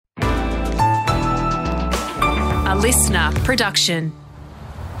A listener production.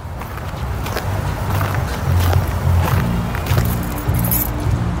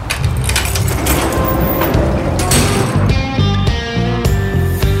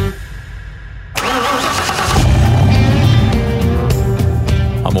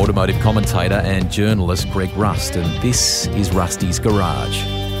 I'm automotive commentator and journalist Greg Rust, and this is Rusty's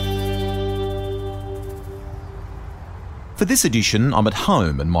Garage. For this edition, I'm at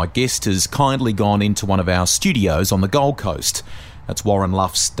home and my guest has kindly gone into one of our studios on the Gold Coast. That's Warren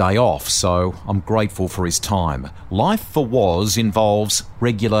Luff's day off, so I'm grateful for his time. Life for Woz involves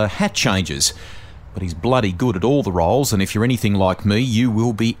regular hat changes, but he's bloody good at all the roles, and if you're anything like me, you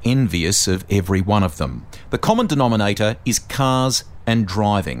will be envious of every one of them. The common denominator is cars and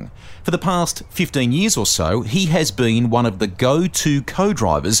driving. For the past 15 years or so, he has been one of the go-to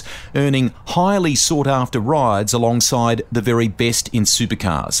co-drivers, earning highly sought-after rides alongside the very best in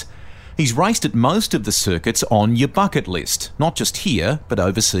supercars. He's raced at most of the circuits on your bucket list, not just here, but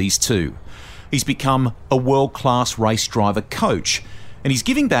overseas too. He's become a world-class race driver coach, and he's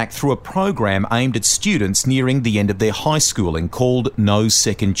giving back through a program aimed at students nearing the end of their high schooling called No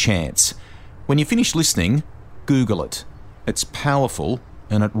Second Chance. When you finish listening, Google it. It's powerful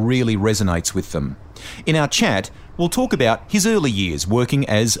and it really resonates with them. In our chat, we'll talk about his early years working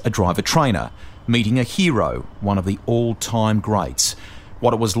as a driver trainer, meeting a hero, one of the all-time greats,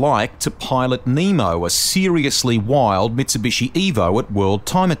 what it was like to pilot Nemo, a seriously wild Mitsubishi Evo at World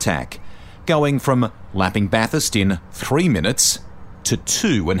Time Attack, going from lapping Bathurst in 3 minutes to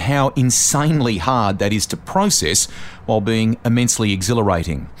 2, and how insanely hard that is to process while being immensely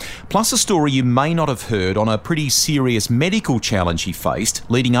exhilarating. Plus a story you may not have heard on a pretty serious medical challenge he faced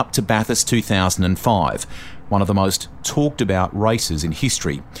leading up to Bathurst 2005, one of the most talked about races in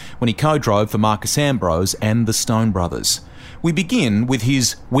history, when he co-drove for Marcus Ambrose and the Stone Brothers. We begin with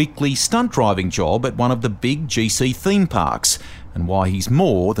his weekly stunt driving job at one of the big GC theme parks, and why he's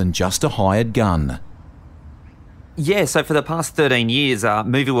more than just a hired gun. Yeah, so for the past 13 years,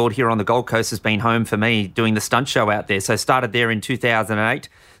 Movie World here on the Gold Coast has been home for me doing the stunt show out there. So started there in 2008.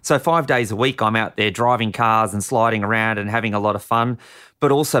 So 5 days a week I'm out there driving cars and sliding around and having a lot of fun.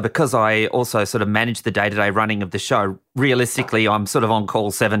 But also because I also sort of manage the day-to-day running of the show, realistically I'm sort of on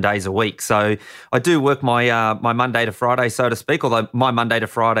call 7 days a week. So I do work my my Monday to Friday, so to speak, although my Monday to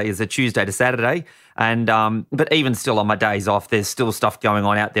Friday is a Tuesday to Saturday. And but even still on my days off, there's still stuff going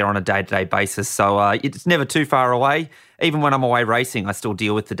on out there on a day-to-day basis. So it's never too far away. Even when I'm away racing, I still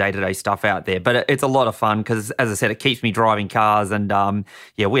deal with the day-to-day stuff out there. But it's a lot of fun because, as I said, it keeps me driving cars and,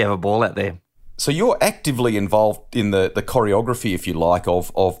 yeah, we have a ball out there. So you're actively involved in the choreography, if you like,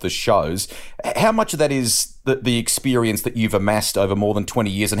 of the shows. How much of that is the experience that you've amassed over more than 20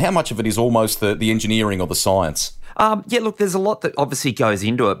 years, and how much of it is almost the engineering or the science? Yeah, look, there's a lot that obviously goes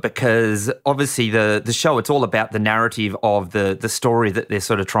into it because obviously the show, it's all about the narrative of the story that they're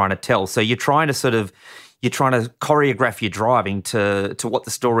sort of trying to tell. So you're trying to choreograph your driving to what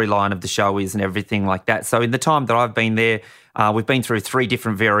the storyline of the show is and everything like that. So in the time that I've been there, we've been through 3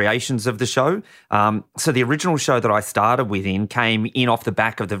 different variations of the show. So the original show that I started came in off the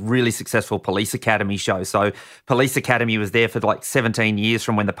back of the really successful Police Academy show. So Police Academy was there for like 17 years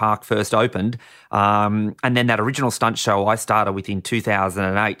from when the park first opened. And then that original stunt show I started with in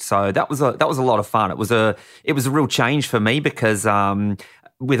 2008. So that was a lot of fun. It was a real change for me because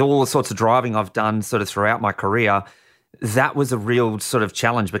with all the sorts of driving I've done sort of throughout my career, that was a real sort of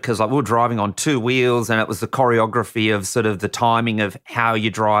challenge because like we were driving on 2 wheels and it was the choreography of sort of the timing of how you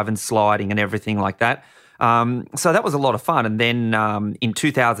drive and sliding and everything like that. So that was a lot of fun. And then in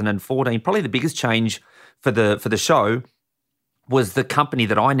 2014, probably the biggest change for the show was the company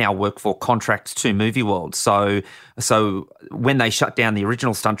that I now work for contracts to Movie World. So when they shut down the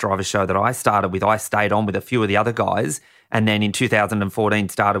original stunt driver show that I started with, I stayed on with a few of the other guys. And then in 2014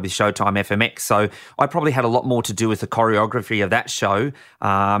 started with Showtime FMX. So I probably had a lot more to do with the choreography of that show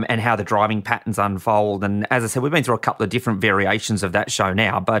and how the driving patterns unfold. And as I said, we've been through a couple of different variations of that show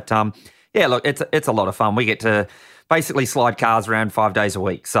now. But yeah, look, it's a lot of fun. We get to basically slide cars around 5 days a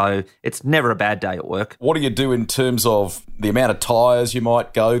week. So it's never a bad day at work. What do you do in terms of the amount of tyres you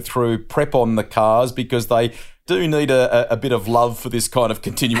might go through, prep on the cars, because they do need a bit of love for this kind of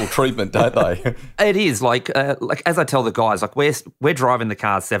continual treatment, don't they? It is. Like as I tell the guys, like we're driving the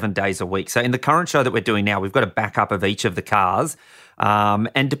cars 7 days a week. So in the current show that we're doing now, we've got a backup of each of the cars.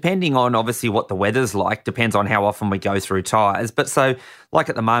 And depending on obviously what the weather's like, depends on how often we go through tyres. But so like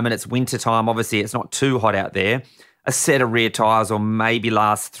at the moment, it's winter time. Obviously, it's not too hot out there. A set of rear tyres will maybe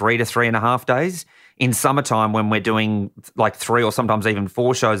last 3 to 3.5 days. In summertime, when we're doing like 3 or sometimes even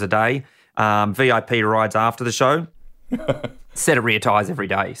 4 shows a day, VIP rides after the show, set of rear tyres every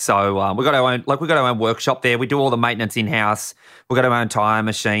day. So we've got our own workshop there. We do all the maintenance in-house. We've got our own tyre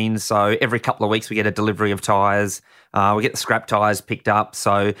machines. So every couple of weeks we get a delivery of tyres. We get the scrap tyres picked up.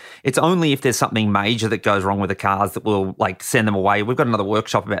 So it's only if there's something major that goes wrong with the cars that we'll send them away. We've got another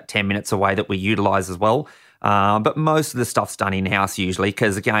workshop about 10 minutes away that we utilise as well. But most of the stuff's done in-house usually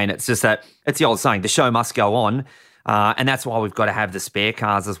because, again, it's just that it's the old saying, the show must go on. And that's why we've got to have the spare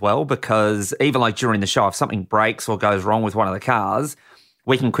cars as well, because even during the show, if something breaks or goes wrong with one of the cars,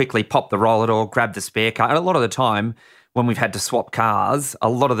 we can quickly pop the roller door, grab the spare car. And a lot of the time when we've had to swap cars, a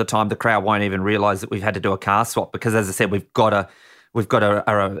lot of the time the crowd won't even realise that we've had to do a car swap because, as I said, we've got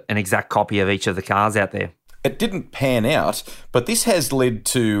an exact copy of each of the cars out there. It didn't pan out, but this has led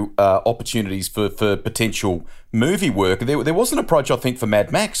to opportunities for potential movie work. There was an approach, I think, for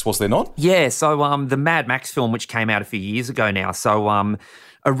Mad Max, was there not? Yeah, so the Mad Max film, which came out a few years ago now, so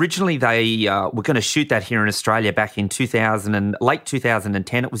originally they were going to shoot that here in Australia back in late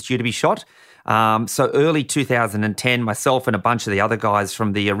 2010. It was due to be shot. So early 2010, myself and a bunch of the other guys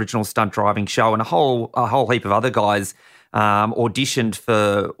from the original stunt driving show and a whole heap of other guys auditioned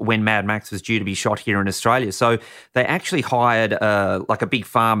for when Mad Max was due to be shot here in Australia. So they actually hired a big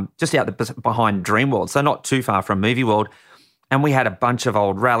farm just out behind Dreamworld, so not too far from Movie World. And we had a bunch of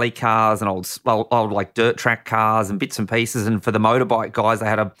old rally cars and old dirt track cars and bits and pieces. And for the motorbike guys,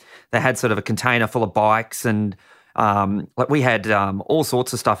 they had sort of a container full of bikes and we had all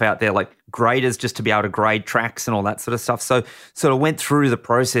sorts of stuff out there, like graders just to be able to grade tracks and all that sort of stuff. So sort of went through the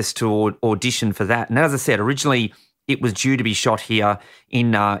process to audition for that. And as I said, originally it was due to be shot here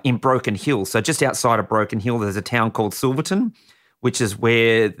in Broken Hill. So just outside of Broken Hill, there's a town called Silverton, which is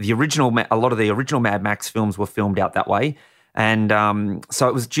where a lot of the original Mad Max films were filmed out that way. And so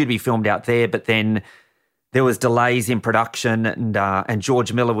it was due to be filmed out there, but then there was delays in production and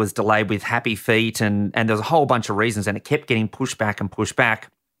George Miller was delayed with Happy Feet and there was a whole bunch of reasons and it kept getting pushed back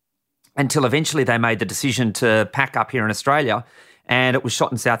until eventually they made the decision to pack up here in Australia. And it was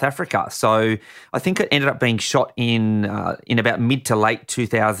shot in South Africa. So I think it ended up being shot in about mid to late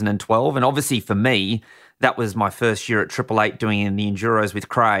 2012. And obviously for me, that was my first year at Triple Eight doing the Enduros with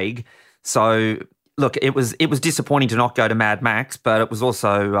Craig. So look, it was disappointing to not go to Mad Max, but it was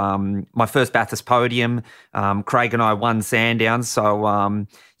also my first Bathurst podium. Craig and I won Sandown. So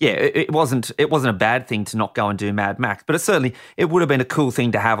it wasn't a bad thing to not go and do Mad Max, but it would have been a cool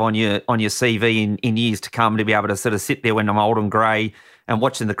thing to have on your CV in years to come, to be able to sort of sit there when I'm old and grey and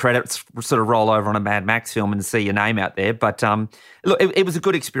watching the credits sort of roll over on a Mad Max film and see your name out there. But look, it was a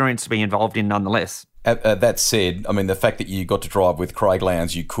good experience to be involved in nonetheless. That said, I mean, the fact that you got to drive with Craig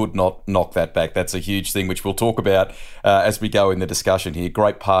Lowndes, you could not knock that back. That's a huge thing, which we'll talk about as we go in the discussion here.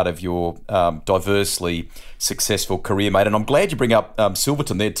 Great part of your diversely successful career, mate. And I'm glad you bring up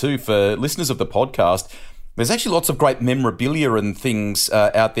Silverton there too. For listeners of the podcast, there's actually lots of great memorabilia and things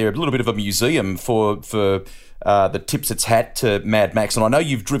out there, a little bit of a museum for the tips its hat to Mad Max. And I know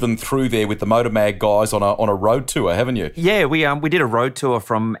you've driven through there with the Motor Mag guys on a road tour, haven't you? Yeah, we did a road tour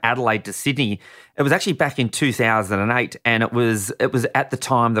from Adelaide to Sydney. It was actually back in 2008, and it was at the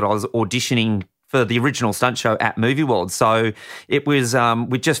time that I was auditioning for the original stunt show at Movie World. So it was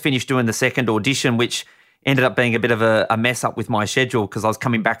we just finished doing the second audition, which ended up being a bit of a mess up with my schedule because I was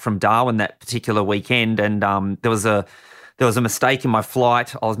coming back from Darwin that particular weekend, and there was a mistake in my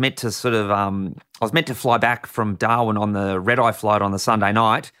flight. I was meant to fly back from Darwin on the red-eye flight on the Sunday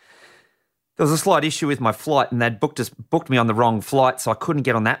night. There was a slight issue with my flight, and they'd booked me on the wrong flight, so I couldn't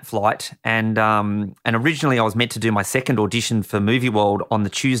get on that flight. And originally I was meant to do my second audition for Movie World on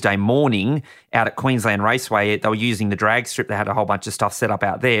the Tuesday morning out at Queensland Raceway. They were using the drag strip. They had a whole bunch of stuff set up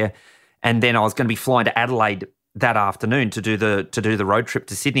out there. And then I was going to be flying to Adelaide that afternoon to do the road trip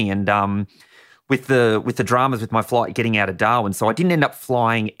to Sydney. And with the dramas with my flight getting out of Darwin, so I didn't end up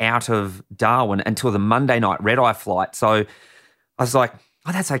flying out of Darwin until the Monday night red-eye flight. So I was like,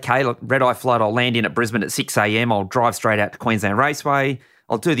 oh, that's okay. Look, red-eye flight, I'll land in at Brisbane at 6 a.m. I'll drive straight out to Queensland Raceway.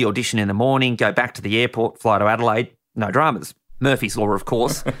 I'll do the audition in the morning, go back to the airport, fly to Adelaide. No dramas. Murphy's Law, of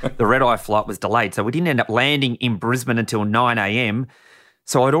course. The red-eye flight was delayed, so we didn't end up landing in Brisbane until 9 a.m.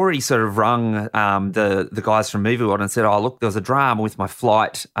 So I'd already sort of rung the guys from Movie World and said, oh, look, there was a drama with my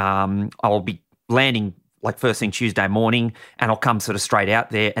flight. I'll be landing like first thing Tuesday morning and I'll come sort of straight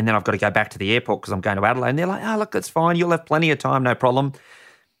out there, and then I've got to go back to the airport because I'm going to Adelaide. And they're like, oh, look, that's fine. You'll have plenty of time, no problem.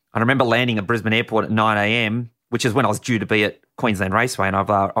 I remember landing at Brisbane Airport at 9 a.m, which is when I was due to be at Queensland Raceway, and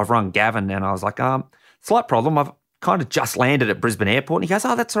I've rung Gavin and I was like, slight problem. I've kind of just landed at Brisbane Airport. And he goes,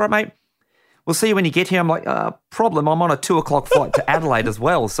 oh, that's all right, mate. We'll see you when you get here. I'm like, problem. I'm on a 2 o'clock flight to Adelaide as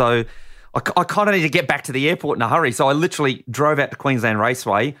well. So I kind of need to get back to the airport in a hurry. So I literally drove out to Queensland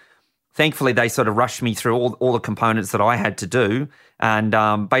Raceway, thankfully they sort of rushed me through all the components that I had to do.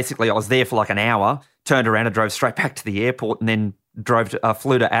 And basically I was there for like an hour, turned around and drove straight back to the airport, and then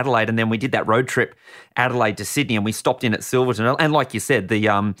flew to Adelaide, and then we did that road trip, Adelaide to Sydney, and we stopped in at Silverton. And like you said, the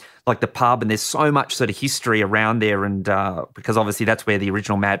pub, and there's so much sort of history around there, and because obviously that's where the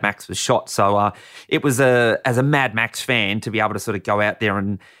original Mad Max was shot. So it was as a Mad Max fan to be able to sort of go out there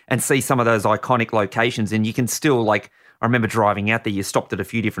and see some of those iconic locations, and you can still, like, I remember driving out there, you stopped at a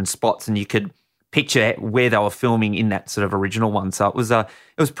few different spots and you could picture where they were filming in that sort of original one. So it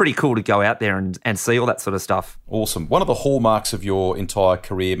was pretty cool to go out there and see all that sort of stuff. Awesome. One of the hallmarks of your entire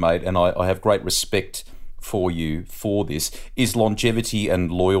career, mate, and I have great respect for you for this, is longevity and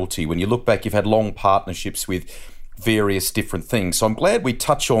loyalty. When you look back, you've had long partnerships with various different things. So I'm glad we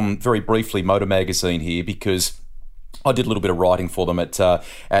touch on very briefly Motor Magazine here, because I did a little bit of writing for them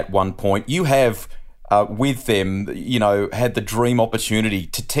at one point. You have with them, you know, had the dream opportunity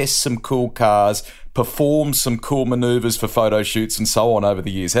to test some cool cars, perform some cool manoeuvres for photo shoots and so on over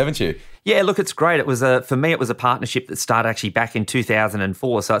the years, haven't you? Yeah, look, it's great. It was for me, it was a partnership that started actually back in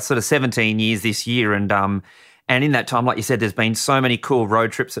 2004. So it's sort of 17 years this year. And in that time, like you said, there's been so many cool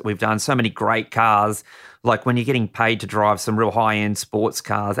road trips that we've done, so many great cars. Like when you're getting paid to drive some real high-end sports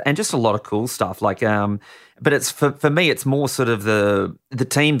cars, and just a lot of cool stuff. Like, but it's for me, it's more sort of the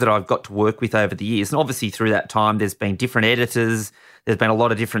team that I've got to work with over the years. And obviously through that time, there's been different editors, there's been a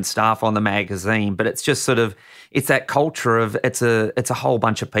lot of different staff on the magazine, but it's just sort of, it's that culture of, it's a whole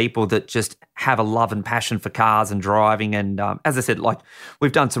bunch of people that just have a love and passion for cars and driving. And as I said, like,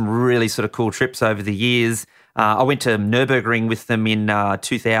 we've done some really sort of cool trips over the years. I went to Nürburgring with them in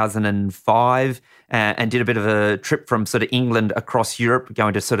 2005 and did a bit of a trip from sort of England across Europe,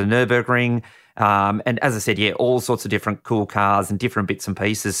 going to sort of Nürburgring. And as I said, yeah, all sorts of different cool cars and different bits and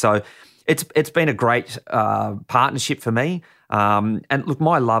pieces. So it's been a great partnership for me. And look,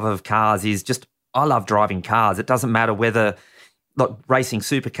 my love of cars is just, I love driving cars. It doesn't matter whether, look, racing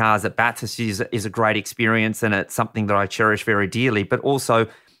supercars at Bathurst is a great experience, and it's something that I cherish very dearly. But also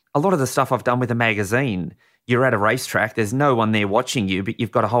a lot of the stuff I've done with the magazine, you're at a racetrack, there's no one there watching you, but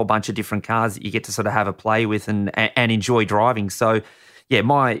you've got a whole bunch of different cars that you get to sort of have a play with and enjoy driving. So yeah,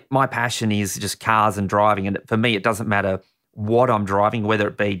 my passion is just cars and driving. And for me, it doesn't matter what I'm driving, whether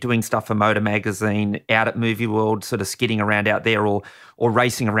it be doing stuff for Motor Magazine, out at Movie World, sort of skidding around out there, or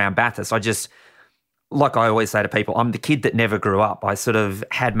racing around Bathurst. I just, like I always say to people, I'm the kid that never grew up. I sort of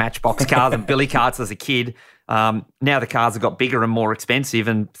had Matchbox cars and billy carts as a kid. Now the cars have got bigger and more expensive,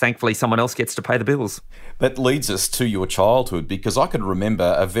 and thankfully someone else gets to pay the bills. That leads us to your childhood, because I can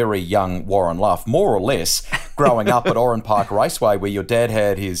remember a very young Warren Luff, more or less, growing up at Oran Park Raceway, where your dad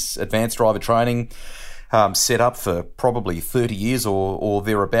had his advanced driver training set up for probably 30 years or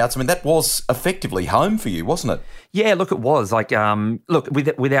thereabouts. I mean, that was effectively home for you, wasn't it? Yeah, look, it was. Like, look,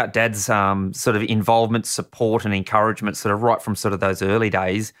 without Dad's sort of involvement, support and encouragement, sort of right from sort of those early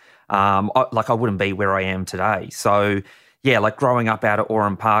days, I wouldn't be where I am today. So, yeah, like growing up out at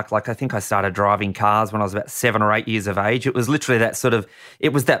Oran Park, like I think I started driving cars when I was about 7 or 8 years of age. It was literally that sort of, it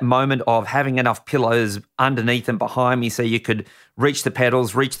was that moment of having enough pillows underneath and behind me so you could reach the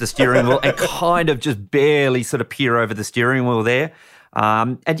pedals, reach the steering wheel, and kind of just barely sort of peer over the steering wheel there.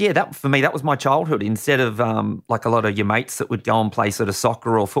 And yeah, that for me, that was my childhood. Instead of like a lot of your mates that would go and play sort of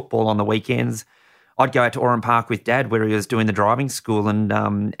soccer or football on the weekends, I'd go out to Oran Park with Dad, where he was doing the driving school,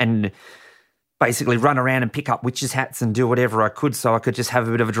 and basically run around and pick up witches' hats and do whatever I could, so I could just have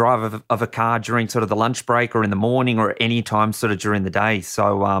a bit of a drive of a car during sort of the lunch break or in the morning or any time sort of during the day.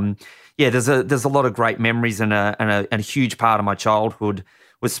 So yeah, there's a lot of great memories, and a huge part of my childhood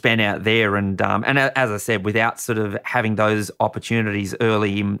was spent out there. And as I said, without sort of having those opportunities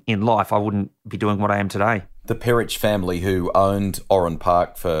early in life, I wouldn't be doing what I am today. The Perich family, who owned Oran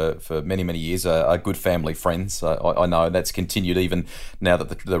Park for many, many years, are good family friends. I know that's continued even now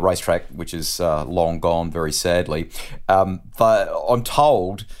that the racetrack, which is long gone, very sadly. But I'm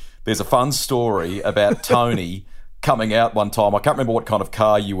told there's a fun story about Tony coming out one time. I can't remember what kind of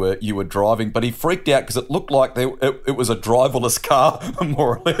car you were driving, but he freaked out because it looked like it was a driverless car,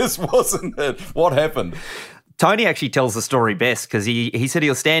 more or less, wasn't it? What happened? Tony actually tells the story best, because he said he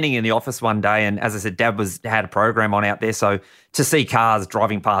was standing in the office one day, and as I said, Dad had a program on out there, so to see cars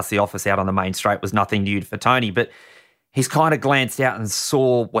driving past the office out on the main straight was nothing new for Tony, but he's kind of glanced out and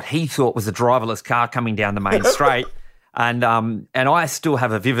saw what he thought was a driverless car coming down the main straight. And I still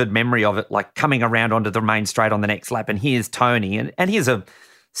have a vivid memory of it, like coming around onto the main straight on the next lap, and here's Tony, and here's a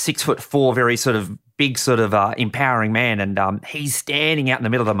 6'4", very sort of big sort of empowering man, and he's standing out in the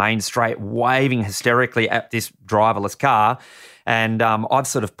middle of the main straight, waving hysterically at this driverless car. And I've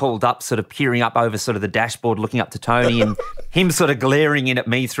sort of pulled up, sort of peering up over sort of the dashboard, looking up to Tony, and him sort of glaring in at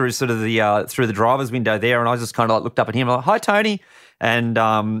me through sort of the through the driver's window there. And I just kind of like looked up at him, like, "Hi, Tony." And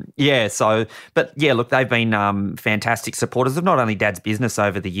look, they've been fantastic supporters of not only Dad's business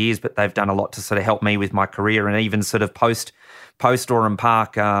over the years, but they've done a lot to sort of help me with my career, and even sort of post Oran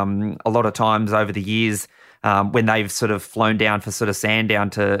Park a lot of times over the years. When they've sort of flown down for sort of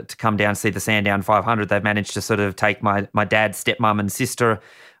Sandown to come down and see the Sandown 500, they've managed to sort of take my dad, stepmom and sister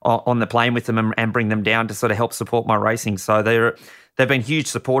on the plane with them and bring them down to sort of help support my racing. So they've been huge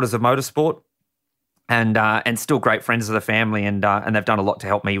supporters of motorsport and still great friends of the family, and they've done a lot to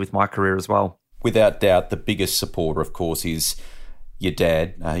help me with my career as well. Without doubt, the biggest supporter, of course, is your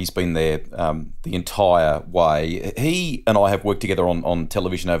dad. He's been there the entire way. He and I have worked together on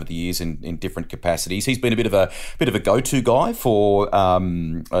television over the years in different capacities. He's been a bit of a go-to guy for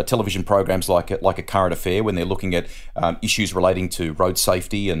television programs like a Current Affair when they're looking at issues relating to road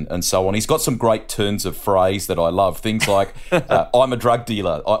safety and so on. He's got some great turns of phrase that I love. Things like, "I'm a drug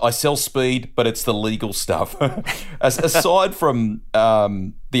dealer. I sell speed, but it's the legal stuff." Aside from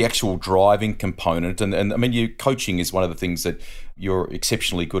the actual driving component, and I mean, your coaching is one of the things that you're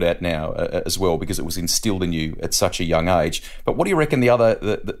exceptionally good at now as well, because it was instilled in you at such a young age. But what do you reckon the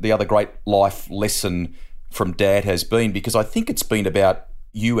other great life lesson from Dad has been? Because I think it's been about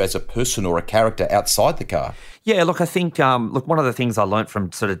you as a person or a character outside the car. Yeah, look, I think one of the things I learnt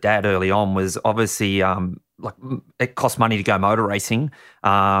from sort of Dad early on was obviously it costs money to go motor racing.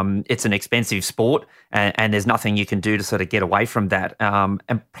 It's an expensive sport, and there's nothing you can do to sort of get away from that.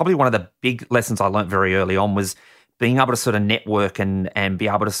 And probably one of the big lessons I learnt very early on was being able to sort of network and be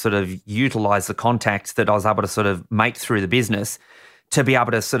able to sort of utilise the contacts that I was able to sort of make through the business to be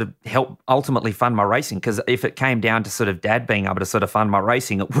able to sort of help ultimately fund my racing. Because if it came down to sort of Dad being able to sort of fund my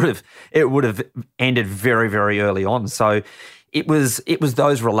racing, it would have ended very, very early on. So it was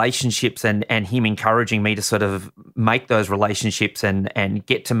those relationships and him encouraging me to sort of make those relationships and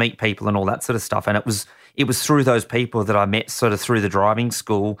get to meet people and all that sort of stuff. And it was through those people that I met sort of through the driving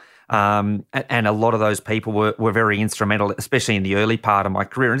school. And a lot of those people were very instrumental, especially in the early part of my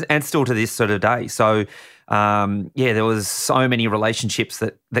career and still to this sort of day. So, there was so many relationships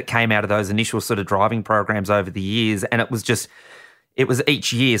that came out of those initial sort of driving programs over the years. And it was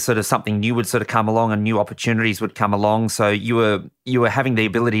each year sort of something new would sort of come along and new opportunities would come along. So you were having the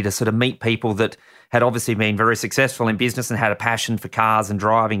ability to sort of meet people that had obviously been very successful in business and had a passion for cars and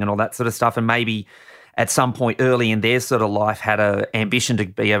driving and all that sort of stuff. And maybe at some point early in their sort of life had an ambition to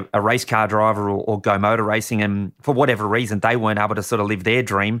be a race car driver or go motor racing. And for whatever reason, they weren't able to sort of live their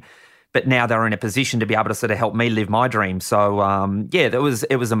dream. But now they're in a position to be able to sort of help me live my dream. So,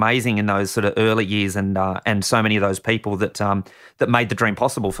 it was amazing in those sort of early years and so many of those people that made the dream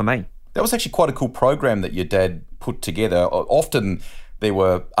possible for me. That was actually quite a cool program that your dad put together. Often there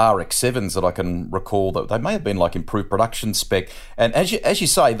were RX-7s that I can recall that they may have been like improved production spec. And as you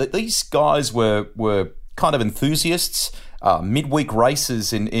say, that these guys were kind of enthusiasts, midweek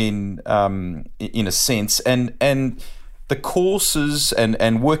races in a sense, and the courses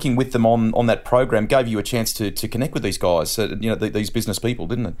and working with them on that program gave you a chance to connect with these guys, these business people,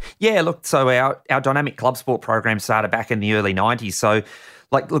 didn't it? Yeah, look, so our dynamic club sport program started back in the early 90s. So,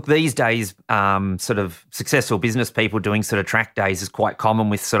 these days, sort of successful business people doing sort of track days is quite common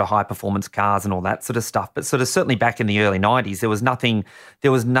with sort of high performance cars and all that sort of stuff. But sort of certainly back in the early 90s, there was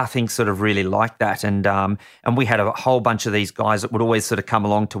nothing sort of really like that. And we had a whole bunch of these guys that would always sort of come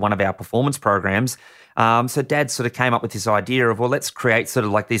along to one of our performance programs. So Dad sort of came up with this idea of, well, let's create sort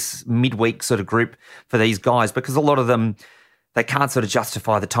of like this midweek sort of group for these guys, because a lot of them, they can't sort of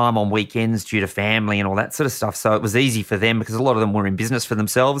justify the time on weekends due to family and all that sort of stuff. So it was easy for them, because a lot of them were in business for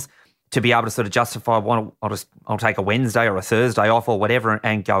themselves, to be able to sort of justify, I'll take a Wednesday or a Thursday off or whatever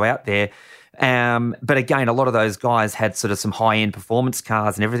and go out there. But again, a lot of those guys had sort of some high-end performance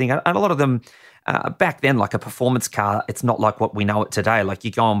cars and everything. And a lot of them, back then, like a performance car, it's not like what we know it today. Like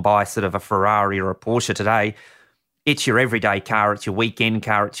you go and buy sort of a Ferrari or a Porsche today, it's your everyday car, it's your weekend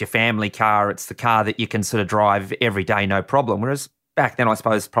car, it's your family car, it's the car that you can sort of drive every day, no problem. Whereas back then, I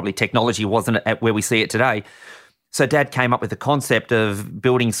suppose probably technology wasn't at where we see it today. So Dad came up with the concept of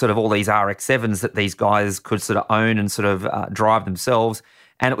building sort of all these RX-7s that these guys could sort of own and sort of drive themselves.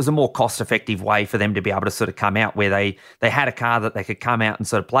 And it was a more cost-effective way for them to be able to sort of come out where they had a car that they could come out and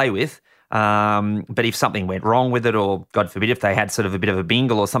sort of play with, But if something went wrong with it, or God forbid, if they had sort of a bit of a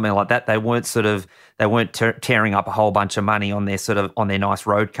bingle or something like that, they weren't tearing up a whole bunch of money on their nice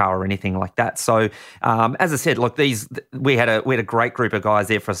road car or anything like that. So as I said, look, we had a great group of guys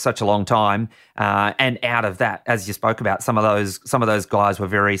there for such a long time, and out of that, as you spoke about, some of those guys were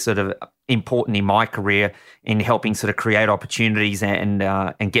very sort of important in my career in helping sort of create opportunities and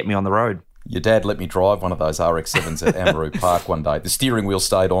get me on the road. Your dad let me drive one of those RX-7s at Amaroo Park one day. The steering wheel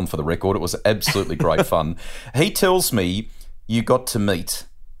stayed on for the record. It was absolutely great fun. He tells me you got to meet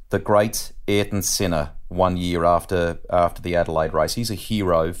the great Ayrton Senna 1 year after the Adelaide race. He's a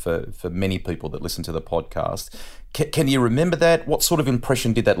hero for many people that listen to the podcast. Can you remember that? What sort of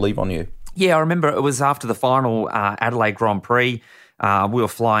impression did that leave on you? Yeah, I remember it was after the final Adelaide Grand Prix. We were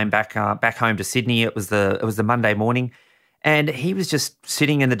flying back home to Sydney. It was the Monday morning. And he was just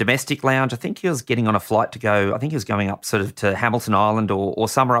sitting in the domestic lounge. I think he was getting on a flight to go. I think he was going up sort of to Hamilton Island or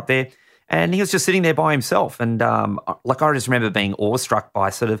somewhere up there. And he was just sitting there by himself. And I just remember being awestruck by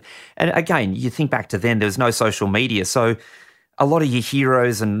sort of, and again, you think back to then, there was no social media. So a lot of your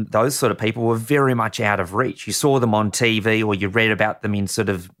heroes and those sort of people were very much out of reach. You saw them on TV or you read about them in sort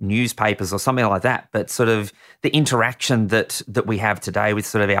of newspapers or something like that. But sort of the interaction that we have today with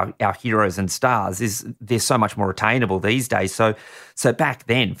sort of our heroes and stars they're so much more attainable these days. So back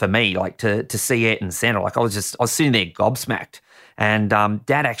then for me, like to see Ayrton Senna, like I was sitting there gobsmacked. And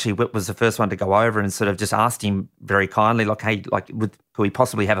Dad actually was the first one to go over and sort of just asked him very kindly, like, hey, like, could we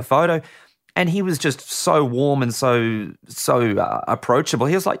possibly have a photo? And he was just so warm and so approachable.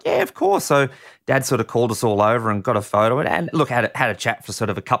 He was like, yeah, of course. So Dad sort of called us all over and got a photo and look, had a chat for sort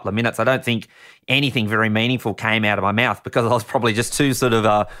of a couple of minutes. I don't think anything very meaningful came out of my mouth because I was probably just too sort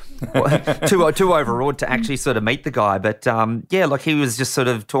of too overawed to actually sort of meet the guy. But yeah, like he was just sort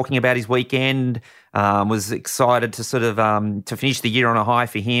of talking about his weekend. Was excited to sort of to finish the year on a high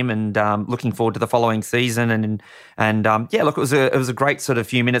for him, and looking forward to the following season. And yeah, look, it was a great sort of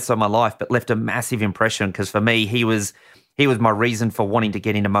few minutes of my life, but left a massive impression because for me, he was my reason for wanting to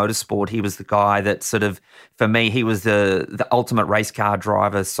get into motorsport. He was the guy that sort of, for me, he was the ultimate race car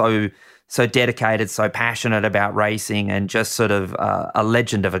driver. So dedicated, so passionate about racing, and just sort of a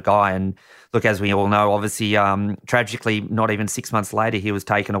legend of a guy. And look, as we all know, obviously, tragically, not even 6 months later, he was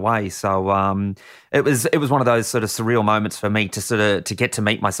taken away. So it was one of those sort of surreal moments for me to get to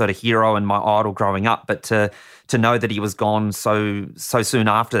meet my sort of hero and my idol growing up, but to know that he was gone so soon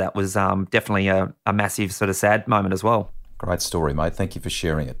after that was definitely a massive sort of sad moment as well. Great story, mate. Thank you for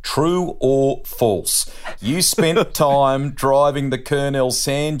sharing it. True or false? You spent time driving the Kurnell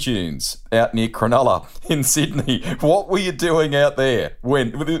sand dunes out near Cronulla in Sydney. What were you doing out there?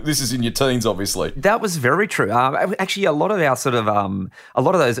 When? This is in your teens, obviously. That was very true. Actually, a lot of our sort of a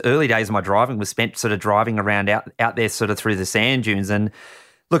lot of those early days of my driving was spent sort of driving around out there sort of through the sand dunes. And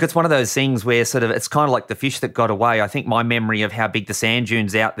look, it's one of those things where sort of it's kind of like the fish that got away. I think my memory of how big the sand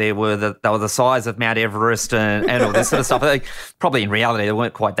dunes out there were, they were the size of Mount Everest and all this sort of stuff. Probably in reality, they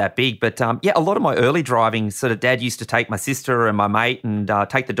weren't quite that big. But yeah, a lot of my early driving, sort of Dad used to take my sister and my mate and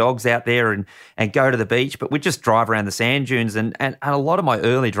take the dogs out there and go to the beach. But we'd just drive around the sand dunes. And a lot of my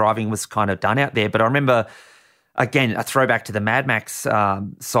early driving was kind of done out there. But I remember, again, a throwback to the Mad Max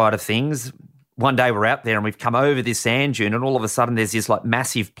side of things. One day we're out there and we've come over this sand dune, and all of a sudden there's this like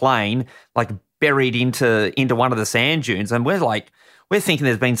massive plane like buried into one of the sand dunes, and we're thinking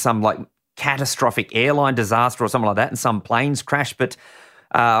there's been some like catastrophic airline disaster or something like that, and some planes crashed. But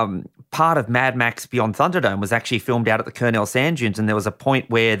part of Mad Max Beyond Thunderdome was actually filmed out at the Kurnell sand dunes, and there was a point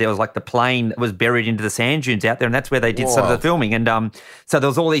where there was like the plane that was buried into the sand dunes out there, and that's where they did some of the filming. And so there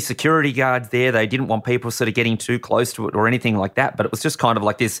was all these security guards there. They didn't want people sort of getting too close to it or anything like that, but it was just kind of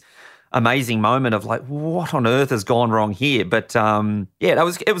like this amazing moment of like, what on earth has gone wrong here? But yeah,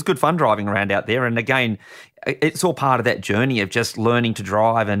 it was good fun driving around out there. And again, it's all part of that journey of just learning to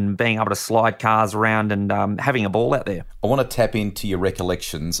drive and being able to slide cars around and having a ball out there. I want to tap into your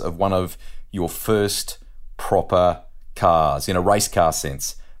recollections of one of your first proper cars in a race car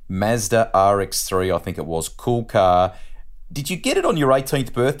sense. Mazda RX-3, I think it was. Cool car. Did you get it on your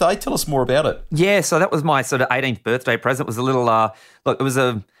 18th birthday? Tell us more about it. Yeah, so that was my sort of 18th birthday present. It was a little, look, it was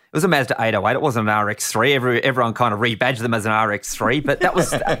a Mazda 808. It wasn't an RX-3. Everyone kind of rebadged them as an RX-3, but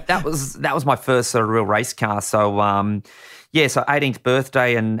that was my first sort of real race car. So Yeah, so 18th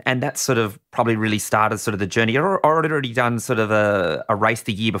birthday, and that sort of probably really started sort of the journey. I'd already done sort of a race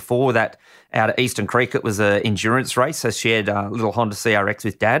the year before that out at Eastern Creek. It was an endurance race, so shared a little Honda CRX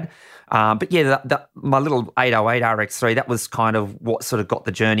with Dad. But yeah, my little 808 RX3, that was kind of what sort of got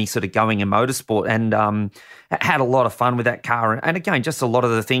the journey sort of going in motorsport, and had a lot of fun with that car. And again, just a lot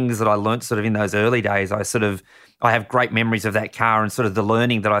of the things that I learnt sort of in those early days, I have great memories of that car and sort of the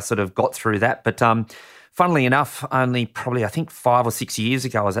learning that I sort of got through that. But funnily enough, only probably I think 5 or 6 years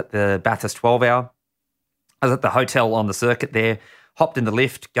ago, I was at the Bathurst 12 Hour. I was at the hotel on the circuit there, hopped in the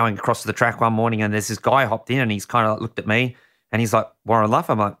lift going across to the track one morning, and there's this guy hopped in, and he's kind of looked at me and he's like, "Warren Luff?"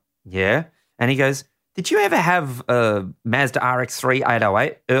 I'm like, "Yeah." And he goes, "Did you ever have a Mazda RX-3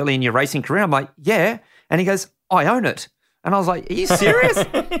 808 early in your racing career?" I'm like, "Yeah." And he goes, "I own it." And I was like, "Are you serious?"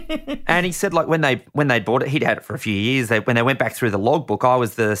 And he said, like, when they bought it, he'd had it for a few years. When they went back through the logbook, I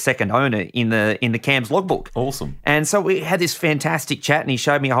was the second owner in the Cam's logbook. Awesome. And so we had this fantastic chat, and he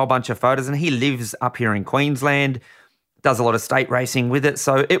showed me a whole bunch of photos. And he lives up here in Queensland, does a lot of state racing with it.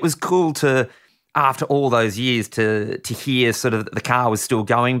 So it was cool to, after all those years, to hear sort of the car was still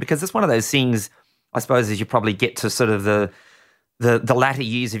going, because it's one of those things, I suppose, as you probably get to sort of the latter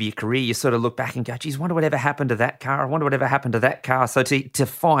years of your career, you sort of look back and go, "Geez, wonder whatever happened to that car. I wonder whatever happened to that car." So to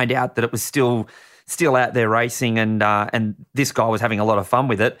find out that it was still out there racing, and this guy was having a lot of fun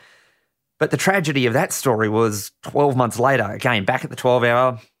with it. But the tragedy of that story was 12 months later, again, back at the 12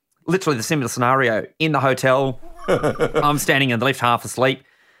 Hour, literally the similar scenario, in the hotel. I'm standing in the lift half asleep.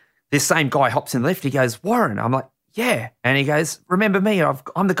 This same guy hops in the lift. He goes, "Warren." I'm like, "Yeah." And he goes, "Remember me?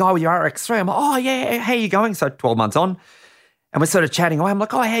 I'm the guy with your RX-3. I'm like, "Oh, yeah. How you going?" So 12 months on. And we're sort of chatting away. I'm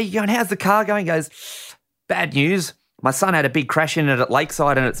like, "Oh, how you going? How's the car going?" He goes, "Bad news. My son had a big crash in it at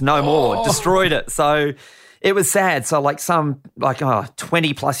Lakeside and it's no more. Destroyed it." So it was sad. So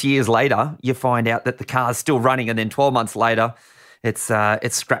 20 plus years later, you find out that the car's still running, and then 12 months later, it's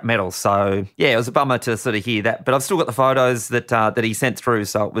scrap metal. So yeah, it was a bummer to sort of hear that. But I've still got the photos that he sent through.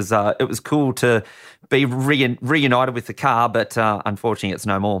 So it was cool to be reunited with the car, but unfortunately, it's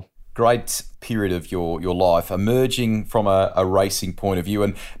no more. Great period of your life, emerging from a racing point of view,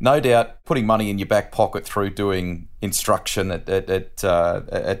 and no doubt putting money in your back pocket through doing instruction at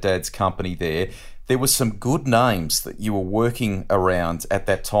Dad's company there. There were some good names that you were working around at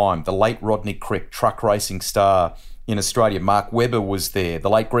that time. The late Rodney Crick, truck racing star in Australia. Mark Webber was there. The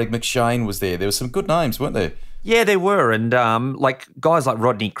late Greg McShane was there. There were some good names, weren't there? Yeah, there were. And guys like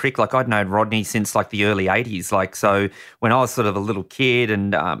Rodney Crick, I'd known Rodney since the early 80s. So when I was sort of a little kid,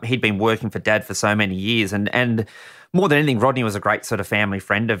 and he'd been working for Dad for so many years. And more than anything, Rodney was a great sort of family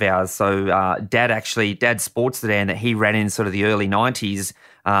friend of ours. So Dad's sports sedan that he ran in sort of the early 90s,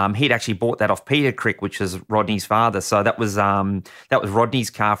 he'd actually bought that off Peter Crick, which was Rodney's father. So that was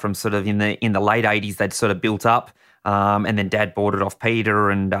Rodney's car from sort of in the late 80s. They'd sort of built up. And then Dad bought it off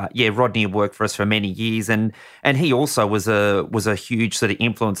Peter, and Rodney had worked for us for many years, and he also was a huge sort of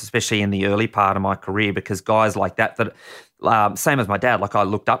influence, especially in the early part of my career, because guys like that same as my dad, I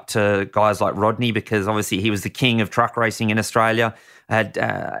looked up to guys like Rodney, because obviously he was the king of truck racing in Australia,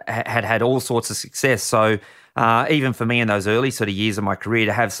 had all sorts of success. So even for me in those early sort of years of my career,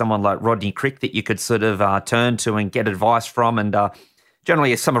 to have someone like Rodney Crick that you could sort of turn to and get advice from, and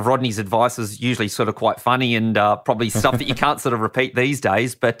generally, some of Rodney's advice is usually sort of quite funny, and probably stuff that you can't sort of repeat these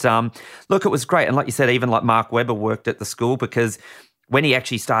days. But look, it was great. And like you said, even like Mark Webber worked at the school, because when he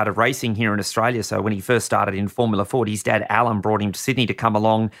actually started racing here in Australia, so when he first started in Formula Ford, his dad, Alan, brought him to Sydney to come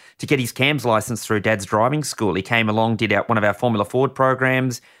along to get his CAMS license through Dad's driving school. He came along, did one of our Formula Ford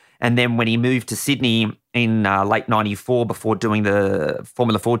programs. And then when he moved to Sydney in late 94, before doing the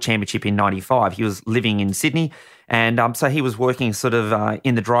Formula Ford Championship in 95, he was living in Sydney. And so he was working sort of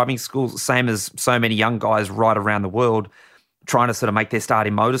in the driving school, same as so many young guys right around the world, trying to sort of make their start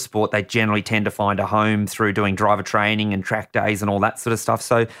in motorsport. They generally tend to find a home through doing driver training and track days and all that sort of stuff.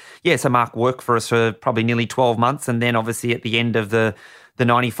 So, so Mark worked for us for probably nearly 12 months. And then obviously at the end of the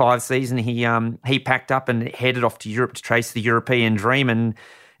 95 season, he packed up and headed off to Europe to chase the European dream. And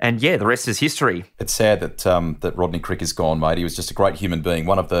the rest is history. It's sad that Rodney Crick is gone, mate. He was just a great human being,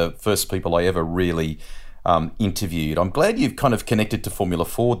 one of the first people I ever really interviewed. I'm glad you've kind of connected to Formula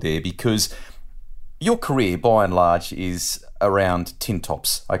Ford there, because your career, by and large, is around tin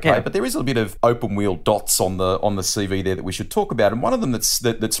tops, okay? Yeah. But there is a bit of open wheel dots on the CV there that we should talk about, and one of them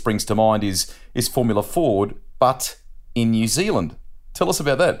that springs to mind is Formula Ford, but in New Zealand. Tell us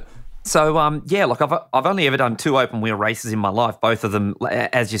about that. So, I've only ever done 2 open wheel races in my life, both of them,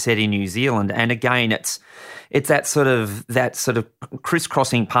 as you said, in New Zealand. And again, it's that sort of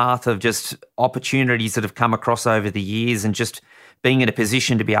crisscrossing path of just opportunities that have come across over the years, and just being in a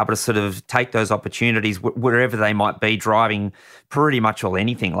position to be able to sort of take those opportunities wherever they might be, driving pretty much all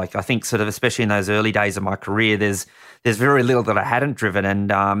anything. Like I think sort of, especially in those early days of my career, there's very little that I hadn't driven.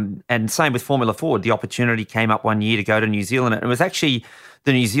 And same with Formula Ford. The opportunity came up one year to go to New Zealand. And it was actually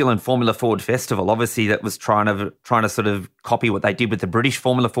the New Zealand Formula Ford Festival, obviously, that was trying to sort of copy what they did with the British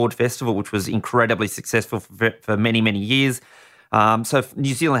Formula Ford Festival, which was incredibly successful for many, many years. So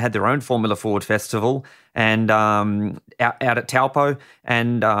New Zealand had their own Formula Ford Festival and out at Taupo.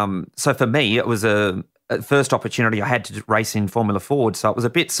 And so for me, it was a first opportunity I had to race in Formula Ford. So it was a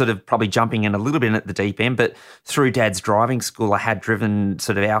bit sort of probably jumping in a little bit at the deep end, but through Dad's driving school, I had driven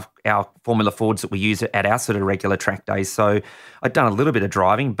sort of our Formula Fords that we use at our sort of regular track days. So I'd done a little bit of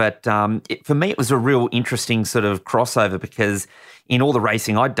driving, but for me, it was a real interesting sort of crossover because in all the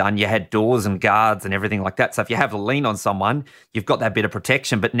racing I'd done, you had doors and guards and everything like that. So if you have to lean on someone, you've got that bit of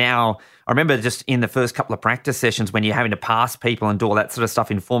protection. But now I remember just in the first couple of practice sessions when you're having to pass people and do all that sort of stuff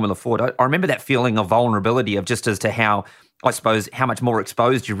in Formula Ford, I remember that feeling of vulnerability of just as to how, I suppose, how much more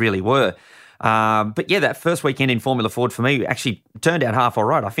exposed you really were. But yeah, that first weekend in Formula Ford for me actually turned out half all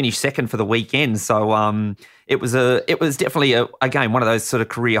right. I finished second for the weekend. So it was definitely, again, one of those sort of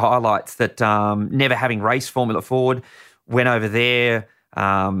career highlights that never having raced Formula Ford, went over there,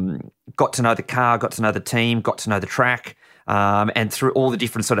 got to know the car, got to know the team, got to know the track, and through all the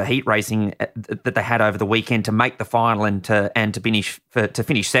different sort of heat racing that they had over the weekend to make the final and to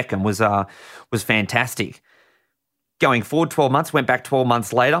finish second was fantastic. Going forward 12 months, went back 12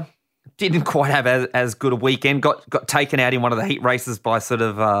 months later, didn't quite have as good a weekend. Got taken out in one of the heat races by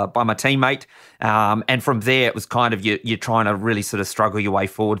by my teammate, and from there it was kind of you're trying to really sort of struggle your way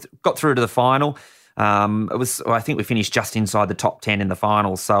forward. Got through to the final. I think we finished just inside the top 10 in the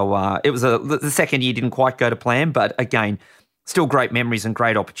final. So it was the second year didn't quite go to plan, but again, still great memories and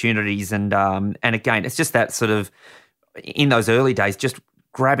great opportunities. And again, it's just that sort of in those early days, just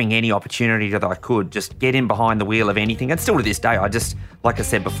grabbing any opportunity that I could, just get in behind the wheel of anything. And still to this day, I just, like I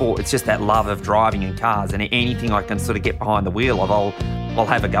said before, it's just that love of driving and cars, and anything I can sort of get behind the wheel of, I'll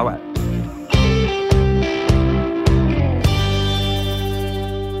have a go at.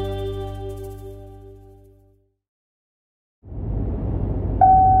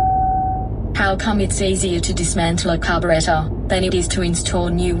 How come it's easier to dismantle a carburetor than it is to install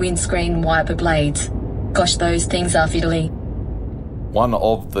new windscreen wiper blades? Gosh, those things are fiddly. One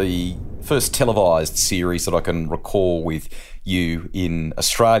of the first televised series that I can recall with you in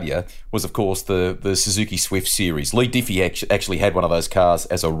Australia was, of course, the Suzuki Swift series. Lee Diffie actually had one of those cars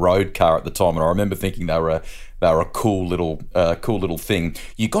as a road car at the time, and I remember thinking they were a cool little thing.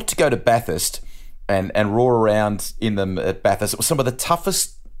 You got to go to Bathurst and roar around in them at Bathurst. It was some of the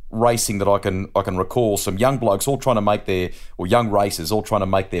toughest racing that I can recall. Some young blokes all trying to make young racers all trying to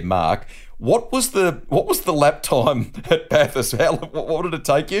make their mark. What was the lap time at Bathurst? What did it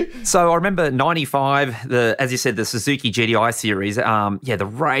take you? So I remember 95, as you said, the Suzuki GDI series. The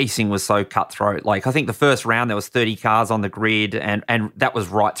racing was so cutthroat. Like I think the first round there was 30 cars on the grid, and that was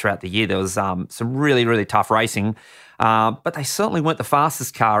right throughout the year. There was some really, really tough racing. But they certainly weren't the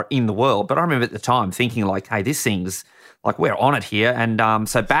fastest car in the world. But I remember at the time thinking like, hey, this thing's like we're on it here. And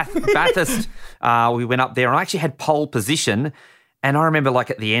so Bathurst, we went up there and I actually had pole position. And I remember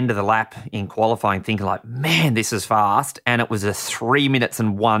like at the end of the lap in qualifying thinking like, man, this is fast. And it was a 3 minutes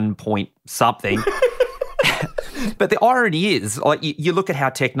and 1 point something. But the irony is, like you look at how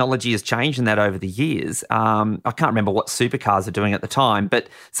technology has changed in that over the years. I can't remember what supercars are doing at the time, but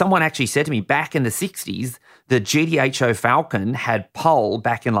someone actually said to me back in the 60s, the GDHO Falcon had pole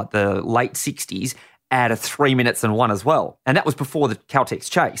back in like the late 60s at a 3 minutes and 1 as well. And that was before the Caltex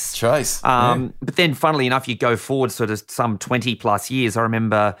Chase. But then funnily enough, you go forward sort of some 20 plus years. I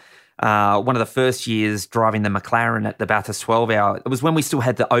remember one of the first years driving the McLaren at the Bathurst 12 hour. It was when we still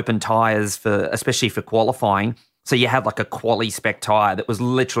had the open tyres especially for qualifying. So you had like a quali spec tyre that was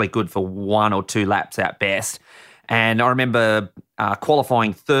literally good for 1 or 2 laps at best. And I remember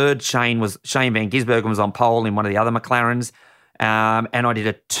qualifying third. Shane Van Gisbergen was on pole in one of the other McLarens. And I did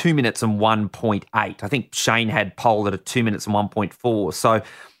a 2 minutes and 1.8. I think Shane had pole at a 2 minutes and 1.4. So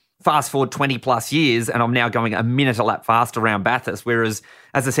fast forward 20 plus years, and I'm now going a minute a lap faster around Bathurst. Whereas,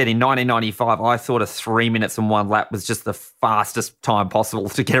 as I said, in 1995, I thought a 3 minutes and 1 lap was just the fastest time possible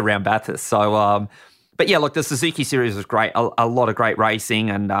to get around Bathurst. So, but yeah, look, the Suzuki series was great. A lot of great racing,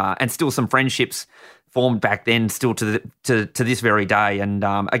 and still some friendships formed back then, still to this very day. And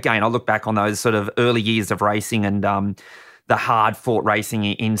again, I look back on those sort of early years of racing and the hard-fought racing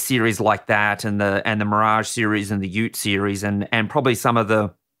in series like that, and the Mirage series and the Ute series, and probably some of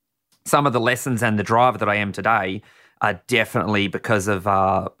the lessons and the driver that I am today are definitely because of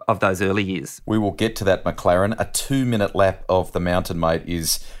those early years. We will get to that, McLaren. A 2-minute lap of the mountain, mate,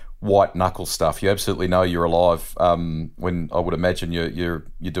 is white knuckle stuff. You absolutely know you're alive when I would imagine you're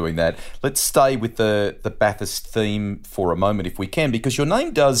doing that. Let's stay with the Bathurst theme for a moment, if we can, because your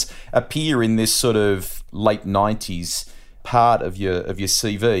name does appear in this sort of late 90s part of your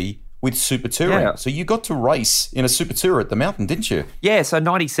CV with super touring. Yeah. So you got to race in a super tour at the mountain, didn't you? Yeah, so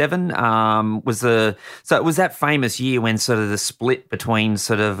 97 was it was that famous year when sort of the split between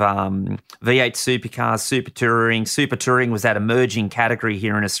sort of V8 supercars, Super touring was that emerging category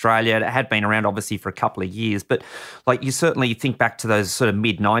here in Australia. It had been around obviously for a couple of years, but like you certainly think back to those sort of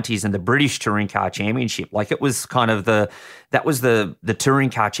mid-90s and the British Touring Car Championship. Like it was kind of the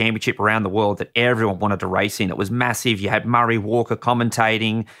touring car championship around the world that everyone wanted to race in. It was massive. You had Murray Walker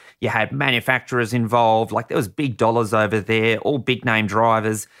commentating. You had manufacturers involved. Like there was big dollars over there, all big name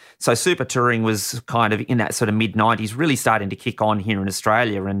drivers. So super touring was kind of in that sort of mid-90s, really starting to kick on here in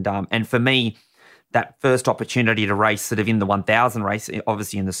Australia. And for me, that first opportunity to race sort of in the 1000 race,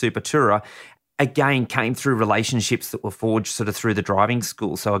 obviously in the super tourer, again, came through relationships that were forged sort of through the driving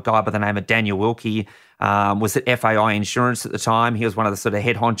school. So a guy by the name of Daniel Wilkie was at FAI Insurance at the time. He was one of the sort of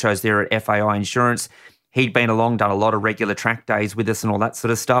head honchos there at FAI Insurance. He'd been along, done a lot of regular track days with us and all that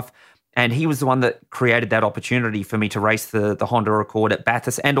sort of stuff. And he was the one that created that opportunity for me to race the Honda Accord at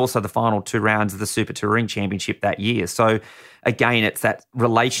Bathurst and also the final 2 rounds of the Super Touring Championship that year. So again, it's that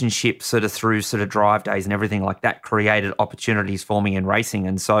relationship sort of through sort of drive days and everything like that created opportunities for me in racing.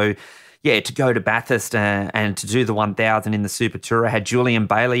 And so yeah, to go to Bathurst and to do the 1000 in the Super Tourer, I had Julian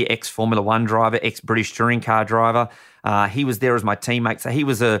Bailey, ex-Formula One driver, ex-British touring car driver. He was there as my teammate. So he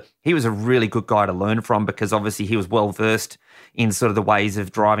was a really good guy to learn from because obviously he was well-versed in sort of the ways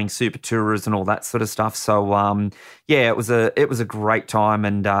of driving Super Tourers and all that sort of stuff. So, yeah, it was a great time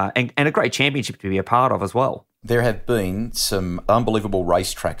and a great championship to be a part of as well. There have been some unbelievable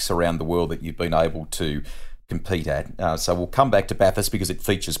racetracks around the world that you've been able to compete at. So we'll come back to Bathurst because it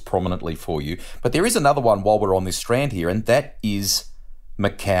features prominently for you. But there is another one while we're on this strand here, and that is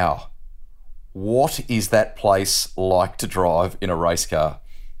Macau. What is that place like to drive in a race car?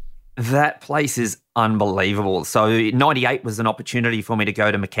 That place is unbelievable. So 98 was an opportunity for me to go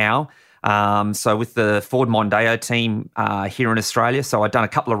to Macau. So with the Ford Mondeo team here in Australia. So I'd done a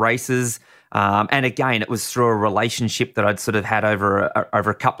couple of races. And again, it was through a relationship that I'd sort of had over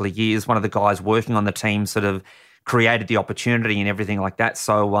a couple of years. One of the guys working on the team sort of created the opportunity and everything like that.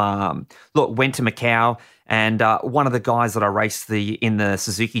 So, went to Macau, and one of the guys that I raced in the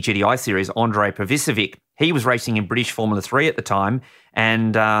Suzuki GDI series, Andrei Pavicevic, he was racing in British Formula 3 at the time.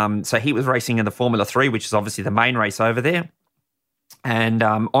 And so he was racing in the Formula 3, which is obviously the main race over there. And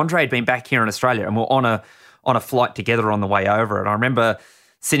Andre had been back here in Australia, and we're on a flight together on the way over. And I remember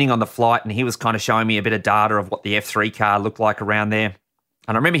sitting on the flight, and he was kind of showing me a bit of data of what the F3 car looked like around there.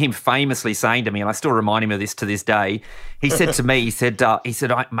 And I remember him famously saying to me, and I still remind him of this to this day, he said to me, he said,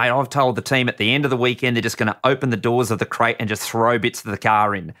 mate, I've told the team at the end of the weekend they're just going to open the doors of the crate and just throw bits of the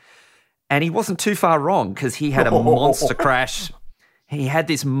car in. And he wasn't too far wrong because he had a monster crash. He had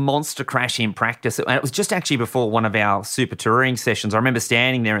this monster crash in practice. And it was just actually before one of our super touring sessions. I remember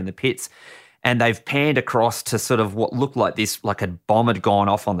standing there in the pits, and they've panned across to sort of what looked like a bomb had gone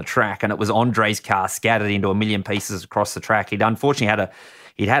off on the track, and it was Andre's car scattered into a million pieces across the track. He'd unfortunately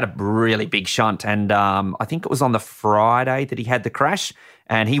had a really big shunt, and I think it was on the Friday that he had the crash,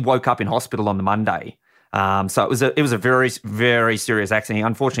 and he woke up in hospital on the Monday. So it was a very, very serious accident. He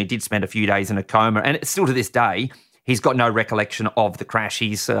unfortunately did spend a few days in a coma, and still to this day, he's got no recollection of the crash.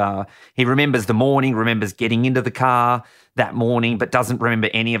 He remembers the morning, remembers getting into the car that morning, but doesn't remember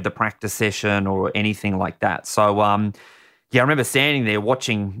any of the practice session or anything like that. So, I remember standing there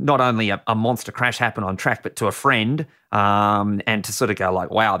watching not only a monster crash happen on track, but to a friend, and to sort of go like,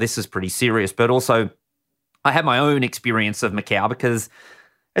 wow, this is pretty serious. But also, I had my own experience of Macau because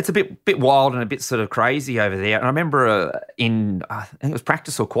it's a bit wild and a bit sort of crazy over there. And I remember I think it was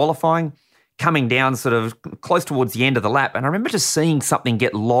practice or qualifying, coming down sort of close towards the end of the lap, and I remember just seeing something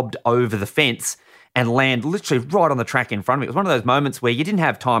get lobbed over the fence and land literally right on the track in front of me. It was one of those moments where you didn't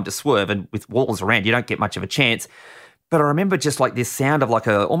have time to swerve, and with walls around, you don't get much of a chance. But I remember just like this sound of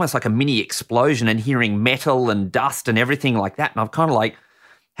almost like a mini explosion, and hearing metal and dust and everything like that. And I've kind of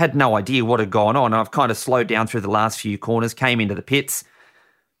had no idea what had gone on. I've kind of slowed down through the last few corners, came into the pits,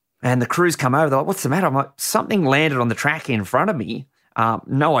 and the crews come over. They're like, what's the matter? I'm like, something landed on the track in front of me.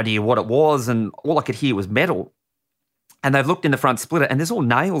 No idea what it was, and all I could hear was metal. And they've looked in the front splitter, and there's all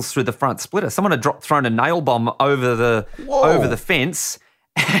nails through the front splitter. Someone had thrown a nail bomb over the fence,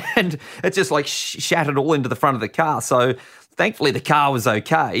 and it just shattered all into the front of the car. So thankfully the car was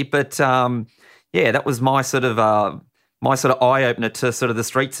okay. But that was my sort of my sort of eye-opener to sort of the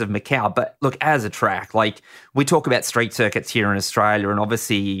streets of Macau. But look, as a track, like we talk about street circuits here in Australia, and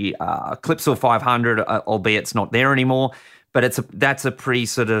obviously Clipsal 500, albeit it's not there anymore, but that's a pretty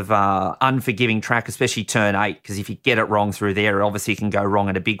sort of unforgiving track, especially turn 8, because if you get it wrong through there, it obviously can go wrong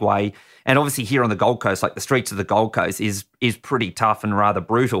in a big way. And obviously here on the Gold Coast, like the streets of the Gold Coast is pretty tough and rather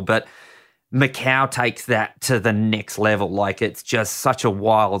brutal, but Macau takes that to the next level. Like it's just such a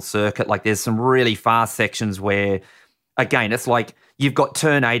wild circuit. Like there's some really fast sections where, again, it's like you've got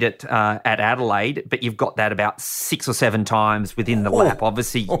turn 8 at Adelaide, but you've got that about 6 or 7 times within the lap.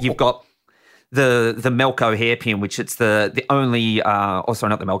 Obviously, you've got the Melco hairpin, which it's the only, sorry,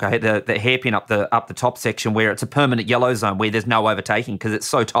 not the Melco, the hairpin up the top section where it's a permanent yellow zone where there's no overtaking because it's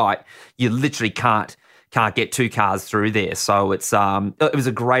so tight you literally can't get 2 cars through there. So it was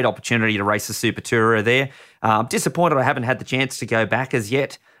a great opportunity to race the Super Tourer there. Disappointed I haven't had the chance to go back as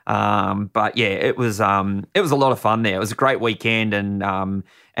yet. But yeah, it was a lot of fun there. It was a great weekend and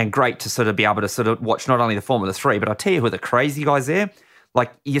great to sort of be able to sort of watch not only the Formula 3, but I'll tell you who are the crazy guys there.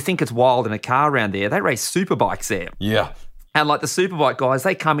 Like you think it's wild in a car around there. They race superbikes there. Yeah. And like the superbike guys,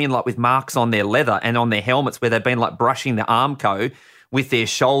 they come in like with marks on their leather and on their helmets where they've been like brushing the Armco with their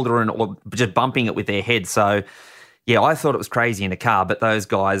shoulder or just bumping it with their head. So, yeah, I thought it was crazy in a car, but those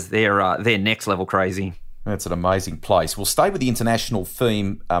guys, they're next level crazy. That's an amazing place. We'll stay with the international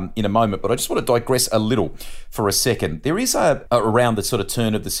theme in a moment, but I just want to digress a little for a second. There is around the sort of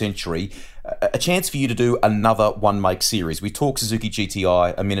turn of the century, a chance for you to do another one-make series. We talked Suzuki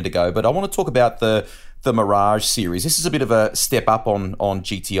GTI a minute ago, but I want to talk about the Mirage series. This is a bit of a step up on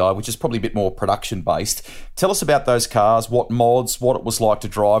GTI, which is probably a bit more production-based. Tell us about those cars, what mods, what it was like to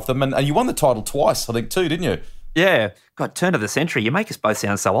drive them, and you won the title twice, I think, too, didn't you? Yeah. God, turn of the century. You make us both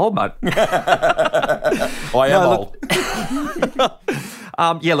sound so old, mate. I am old.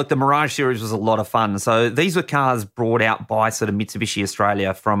 Yeah, look, the Mirage series was a lot of fun. So these were cars brought out by sort of Mitsubishi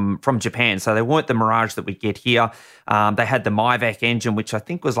Australia from Japan. So they weren't the Mirage that we get here. They had the Myvac engine, which I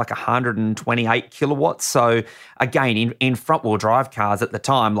think was like 128 kilowatts. So again, in front-wheel drive cars at the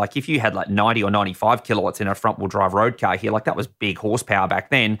time, like if you had like 90 or 95 kilowatts in a front-wheel drive road car here, like that was big horsepower back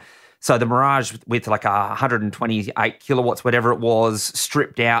then. So the Mirage with like 128 kilowatts, whatever it was,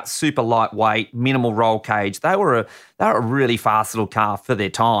 stripped out, super lightweight, minimal roll cage. They were a really fast little car for their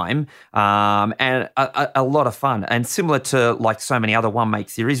time, and a lot of fun. And similar to like so many other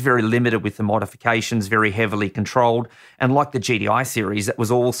one-make series, very limited with the modifications, very heavily controlled. And like the GDI series, it was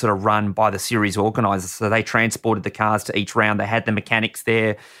all sort of run by the series organisers. So they transported the cars to each round. They had the mechanics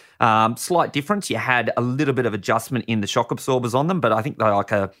there. Slight difference. You had a little bit of adjustment in the shock absorbers on them, but I think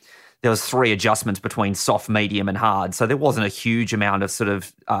there was 3 adjustments between soft, medium, and hard. So there wasn't a huge amount of sort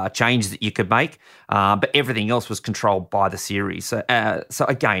of change that you could make, but everything else was controlled by the series. So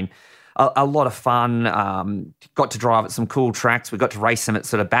again, a lot of fun. Got to drive at some cool tracks. We got to race them at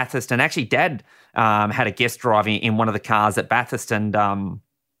sort of Bathurst. And actually, Dad had a guest driving in one of the cars at Bathurst. And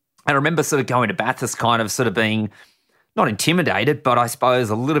I remember sort of going to Bathurst kind of sort of being not intimidated, but I suppose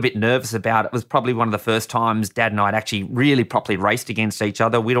a little bit nervous about it. It was probably one of the first times Dad and I had actually really properly raced against each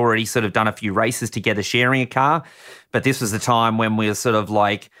other. We'd already sort of done a few races together sharing a car, but this was the time when we were sort of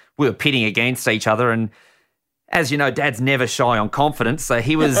like, we were pitting against each other. And as you know, Dad's never shy on confidence. So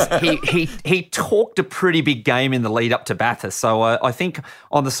he talked a pretty big game in the lead up to Bathurst. So I think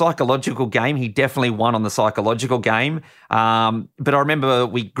on the psychological game, he definitely won on the psychological game. But I remember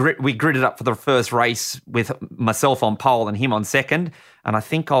we gridded up for the first race with myself on pole and him on second. And I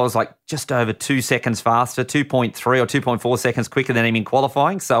think I was like just over 2 seconds faster, 2.3 or 2.4 seconds quicker than him in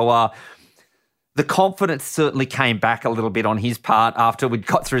qualifying. So the confidence certainly came back a little bit on his part after we'd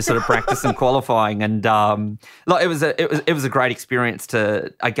got through sort of practice and qualifying, and it was a great experience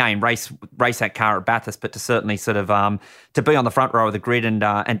to again race that car at Bathurst, but to certainly sort of to be on the front row of the grid, and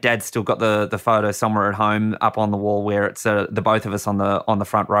Dad's still got the photo somewhere at home up on the wall where it's the both of us on the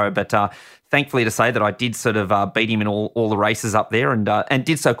front row, but. Thankfully to say that I did sort of beat him in all the races up there, and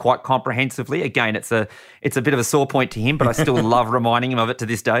did so quite comprehensively. Again, it's a bit of a sore point to him, but I still love reminding him of it to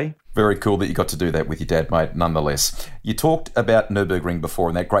this day. Very cool that you got to do that with your dad, mate, nonetheless. You talked about Nürburgring before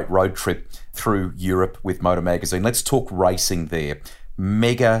and that great road trip through Europe with Motor Magazine. Let's talk racing there.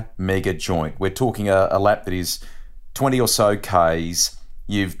 Mega joint. We're talking a lap that is 20 or so Ks.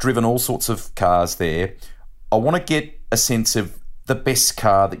 You've driven all sorts of cars there. I want to get a sense of the best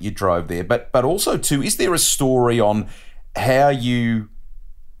car that you drove there, but also too, is there a story on how you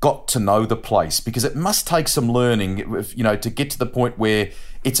got to know the place? Because it must take some learning, to get to the point where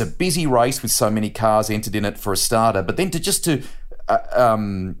it's a busy race with so many cars entered in it for a starter, but then to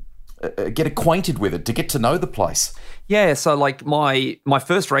get acquainted with it, to get to know the place. Yeah, so like my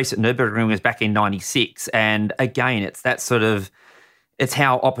first race at Nürburgring was back in '96, and again, it's that sort of it's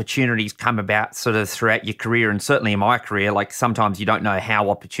how opportunities come about sort of throughout your career, and certainly in my career, like sometimes you don't know how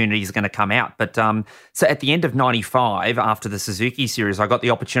opportunities are going to come out. But so at the end of '95, after the Suzuki series, I got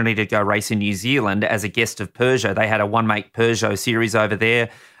the opportunity to go race in New Zealand as a guest of Peugeot. They had a one-make Peugeot series over there.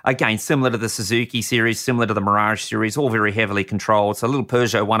 Again, similar to the Suzuki series, similar to the Mirage series, all very heavily controlled. So a little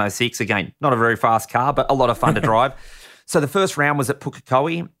Peugeot 106, again, not a very fast car, but a lot of fun to drive. So the first round was at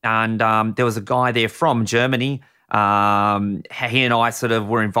Pukekohe, and there was a guy there from Germany. He and I sort of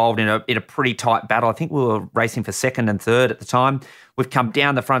were involved in a pretty tight battle. I think we were racing for second and third at the time. We've come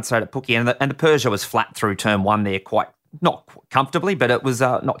down the front straight at Pookie, and the Peugeot was flat through turn one there, not comfortably, but it was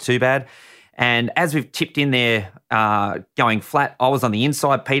not too bad. And as we've tipped in there going flat, I was on the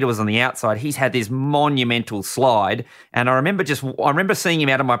inside, Peter was on the outside. He's had this monumental slide, and I remember seeing him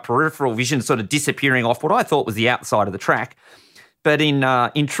out of my peripheral vision sort of disappearing off what I thought was the outside of the track. But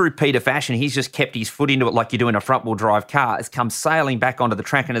in true Peter fashion, he's just kept his foot into it like you do in a front-wheel drive car. Has come sailing back onto the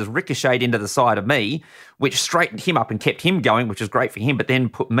track and has ricocheted into the side of me, which straightened him up and kept him going, which was great for him, but then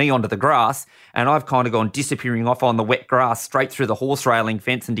put me onto the grass. And I've kind of gone disappearing off on the wet grass straight through the horse railing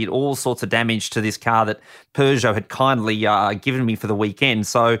fence and did all sorts of damage to this car that Peugeot had kindly given me for the weekend.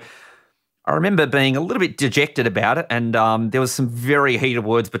 So I remember being a little bit dejected about it, and there was some very heated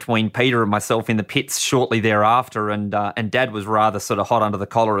words between Peter and myself in the pits shortly thereafter, and Dad was rather sort of hot under the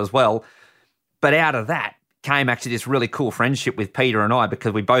collar as well. But out of that came actually this really cool friendship with Peter and I,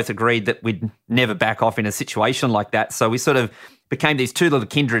 because we both agreed that we'd never back off in a situation like that. So we sort of became these two little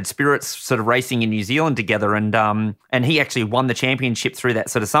kindred spirits sort of racing in New Zealand together, and he actually won the championship through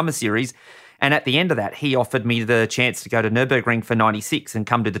that sort of summer series. And at the end of that, he offered me the chance to go to Nürburgring for '96 and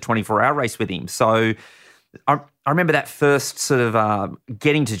come to the 24-hour race with him. So I remember that first sort of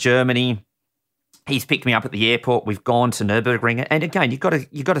getting to Germany. He's picked me up at the airport. We've gone to Nürburgring. And again, you've got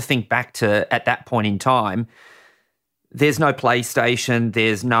to think back to at that point in time, there's no PlayStation,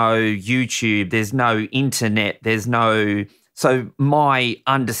 there's no YouTube, there's no internet, So my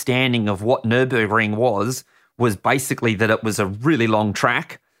understanding of what Nürburgring was basically that it was a really long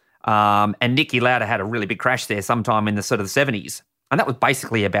track. And Niki Lauda had a really big crash there sometime in the sort of the 70s. And that was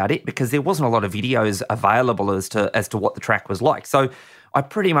basically about it, because there wasn't a lot of videos available as to what the track was like. So I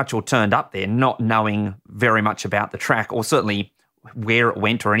pretty much all turned up there not knowing very much about the track, or certainly where it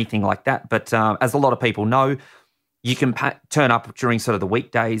went or anything like that. But as a lot of people know, you can turn up during sort of the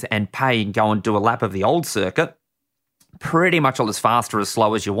weekdays and pay and go and do a lap of the old circuit pretty much all as fast or as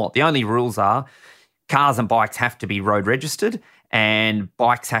slow as you want. The only rules are cars and bikes have to be road registered, and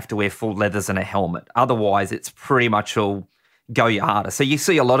bikes have to wear full leathers and a helmet. Otherwise, it's pretty much all go your harder. So you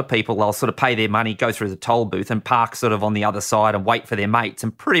see a lot of people, they'll sort of pay their money, go through the toll booth and park sort of on the other side and wait for their mates,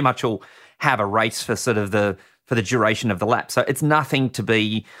 and pretty much all have a race for sort of the duration of the lap. So it's nothing to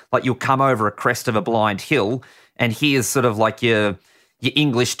be like you'll come over a crest of a blind hill, and here's sort of like your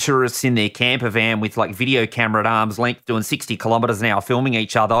English tourists in their camper van with like video camera at arm's length doing 60 kilometres an hour filming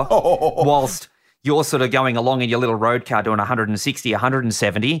each other whilst you're sort of going along in your little road car doing 160,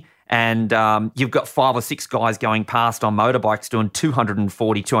 170, and you've got 5 or 6 guys going past on motorbikes doing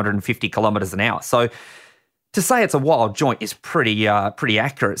 240, 250 kilometres an hour. So to say it's a wild joint is pretty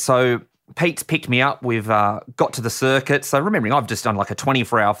accurate. So Pete's picked me up. We've got to the circuit. So remembering I've just done like a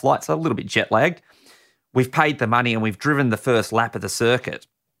 24-hour flight, so a little bit jet-lagged. We've paid the money and we've driven the first lap of the circuit.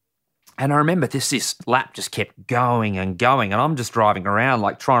 And I remember this lap just kept going and going, and I'm just driving around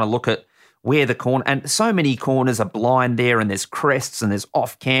like trying to look at where the corner, and so many corners are blind there, and there's crests and there's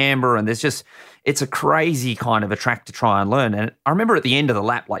off camber, and it's a crazy kind of a track to try and learn. And I remember at the end of the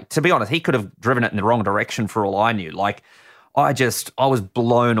lap, like, to be honest, he could have driven it in the wrong direction for all I knew. Like, I was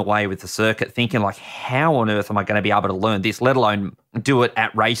blown away with the circuit, thinking like, how on earth am I going to be able to learn this, let alone do it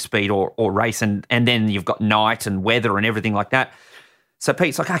at race speed or race, and then you've got night and weather and everything like that. So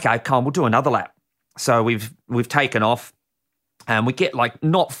Pete's like, okay, come on, we'll do another lap. So we've taken off. And we get like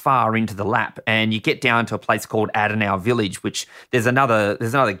not far into the lap, and you get down to a place called Adenauer Village, which there's another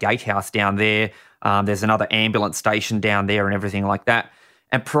gatehouse down there. There's another ambulance station down there and everything like that.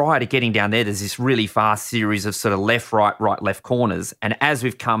 And prior to getting down there, there's this really fast series of sort of left, right, left corners. And as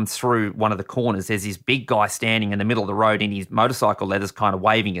we've come through one of the corners, there's this big guy standing in the middle of the road in his motorcycle leathers kind of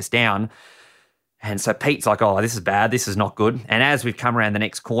waving us down. And so Pete's like, oh, this is bad. This is not good. And as we've come around the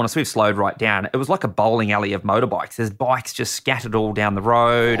next corner, so we've slowed right down. It was like a bowling alley of motorbikes. There's bikes just scattered all down the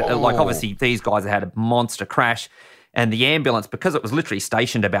road. Oh. Like, obviously, these guys had a monster crash. And the ambulance, because it was literally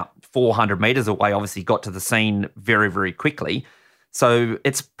stationed about 400 metres away, obviously got to the scene very, very quickly. So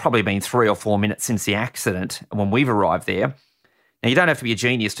it's probably been 3 or 4 minutes since the accident when we've arrived there. Now, you don't have to be a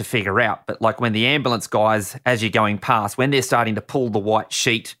genius to figure out, but like when the ambulance guys, as you're going past, when they're starting to pull the white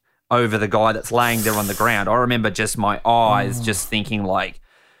sheet over the guy that's laying there on the ground, I remember just my eyes just thinking like,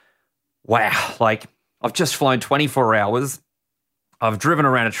 wow, like I've just flown 24 hours. I've driven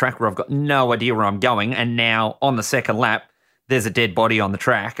around a track where I've got no idea where I'm going. And now on the second lap, there's a dead body on the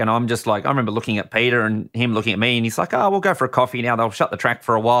track. And I'm just like, I remember looking at Peter and him looking at me, and he's like, oh, we'll go for a coffee now. They'll shut the track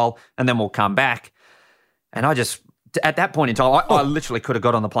for a while and then we'll come back. And I just, at that point in time, I literally could have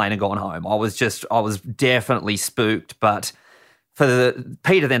got on the plane and gone home. I was definitely spooked. But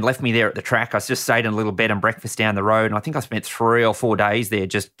Peter then left me there at the track. I just stayed in a little bed and breakfast down the road. And I think I spent 3 or 4 days there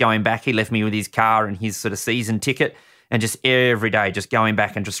just going back. He left me with his car and his sort of season ticket, and just every day just going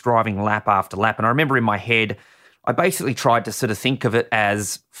back and just driving lap after lap. And I remember in my head, I basically tried to sort of think of it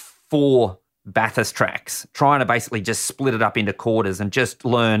as 4 Bathurst tracks, trying to basically just split it up into quarters and just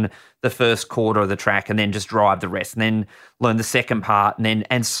learn the first quarter of the track and then just drive the rest, and then learn the second part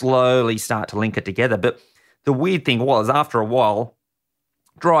and slowly start to link it together. But the weird thing was, after a while,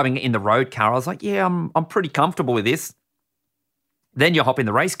 driving in the road car, I was like, yeah, I'm pretty comfortable with this. Then you hop in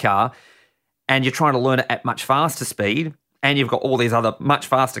the race car and you're trying to learn it at much faster speed, and you've got all these other much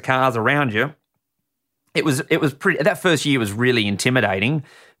faster cars around you. It was pretty. That first year was really intimidating,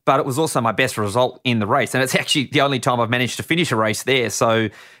 but it was also my best result in the race. And it's actually the only time I've managed to finish a race there. So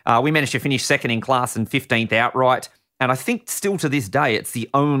we managed to finish second in class and 15th outright. And I think still to this day, it's the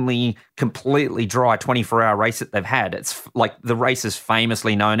only completely dry 24-hour race that they've had. It's like the race is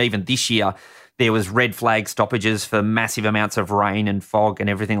famously known. Even this year, there was red flag stoppages for massive amounts of rain and fog and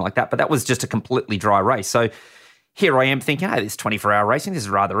everything like that. But that was just a completely dry race. So here I am thinking, hey, this 24-hour racing, this is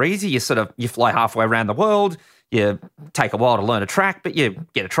rather easy. You fly halfway around the world, you take a while to learn a track, but you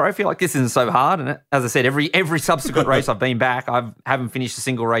get a trophy. Like, this isn't so hard. And as I said, every subsequent race I've been back, I haven't finished a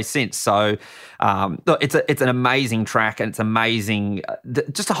single race since. So look, it's an amazing track, and it's amazing,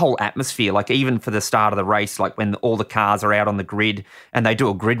 just a whole atmosphere. Like, even for the start of the race, like when all the cars are out on the grid and they do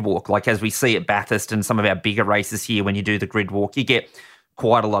a grid walk, like as we see at Bathurst and some of our bigger races here, when you do the grid walk, you get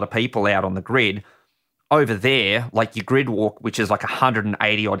quite a lot of people out on the grid. Over there, like your grid walk, which is like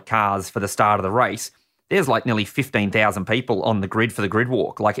 180 odd cars for the start of the race, there's like nearly 15,000 people on the grid for the grid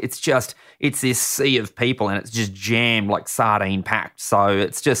walk. Like, it's this sea of people, and it's just jammed like sardine packed. So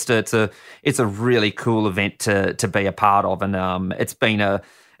it's a really cool event to be a part of. And it's been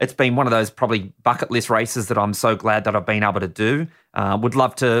one of those probably bucket list races that I'm so glad that I've been able to do. Would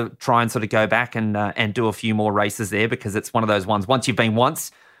love to try and sort of go back and do a few more races there, because it's one of those ones, once you've been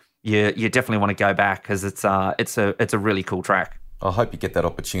once, you definitely want to go back, because it's a really cool track. I hope you get that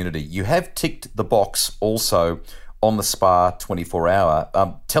opportunity. You have ticked the box also on the Spa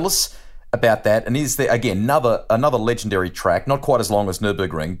 24-hour. Tell us about that. And is there, again, another legendary track, not quite as long as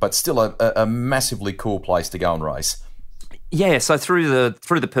Nürburgring, but still a massively cool place to go and race? Yeah, so through the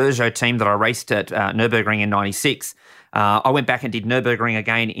Peugeot team that I raced at Nürburgring in 96, I went back and did Nürburgring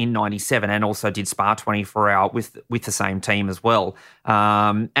again in 97, and also did Spa 24-hour with the same team as well.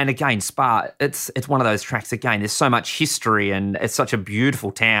 And again, Spa, it's one of those tracks, again, there's so much history, and it's such a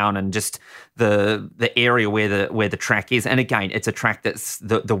beautiful town, and just the area where the track is. And again, it's a track that's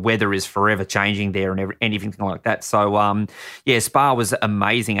the weather is forever changing there, and anything like that. So yeah, Spa was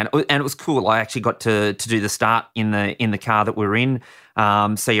amazing, and it was cool. I actually got to do the start in the car that we're in.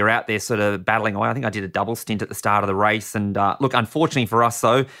 So you're out there sort of battling away. I think I did a double stint at the start of the race. And look, unfortunately for us,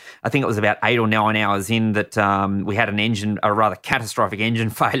 though, I think it was about 8 or 9 hours in that we had a rather catastrophic engine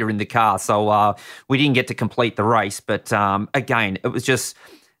failure in the car. So we didn't get to complete the race. But again, it was just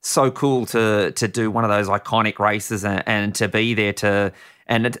so cool to do one of those iconic races and to be there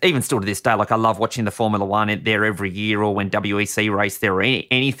and it, even still to this day, like I love watching the Formula One there every year, or when WEC race there, or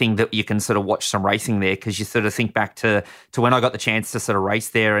anything that you can sort of watch some racing there, because you sort of think back to when I got the chance to sort of race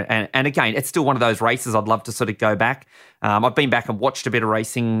there. And again, it's still one of those races I'd love to sort of go back. I've been back and watched a bit of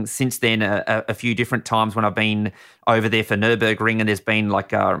racing since then a few different times when I've been over there for Nürburgring, and there's been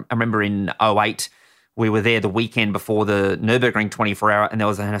like, I remember in 2008, we were there the weekend before the Nürburgring 24-hour, and there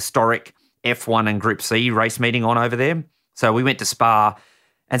was an historic F1 and Group C race meeting on over there. So we went to Spa,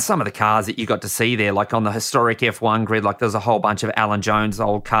 and some of the cars that you got to see there, like on the historic F1 grid, like there's a whole bunch of Alan Jones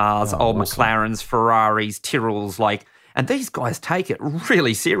old cars, old awesome. McLarens, Ferraris, Tyrrells, like, and these guys take it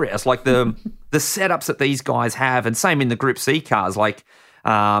really serious. Like the setups that these guys have, and same in the Group C cars, like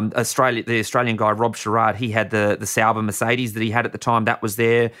the Australian guy, Rob Sherrard, he had the Sauber Mercedes that he had at the time, that was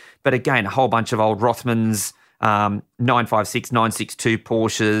there. But again, a whole bunch of old Rothmans, 956, 962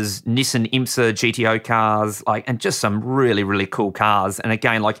 Porsches, Nissan IMSA GTO cars, like, and just some really, really cool cars. And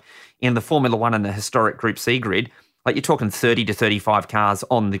again, like in the Formula One and the historic Group C grid, like you're talking 30 to 35 cars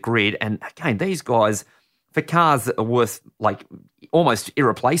on the grid. And again, these guys, for cars that are worth like almost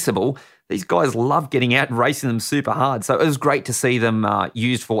irreplaceable, these guys love getting out and racing them super hard. So it was great to see them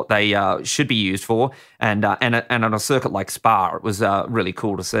used for what they should be used for, and on a circuit like Spa, it was really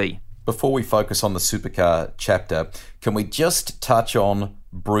cool to see. Before we focus on the supercar chapter, can we just touch on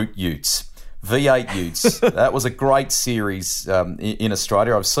Brute Utes? V8 Utes. That was a great series in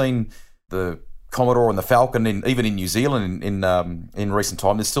Australia. I've seen the Commodore and the Falcon, even in New Zealand in recent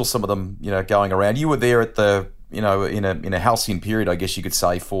time. There's still some of them, going around. You were there at the, in a halcyon period, I guess you could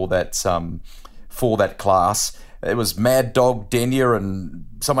say, for that class. It was Mad Dog Denyer, and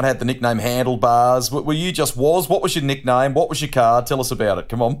someone had the nickname Handlebars. Were you just Woz? What was your nickname? What was your car? Tell us about it.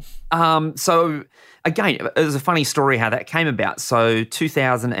 Come on. So again, it was a funny story how that came about. So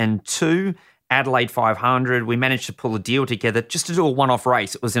 2002. Adelaide 500, we managed to pull a deal together just to do a one-off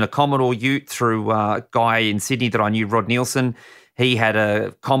race. It was in a Commodore Ute through a guy in Sydney that I knew, Rod Nielsen. He had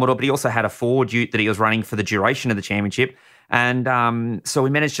a Commodore, but he also had a Ford Ute that he was running for the duration of the championship. And so we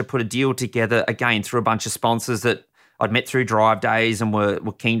managed to put a deal together, again, through a bunch of sponsors that I'd met through drive days and were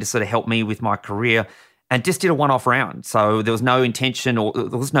keen to sort of help me with my career, and just did a one-off round. So there was no intention, or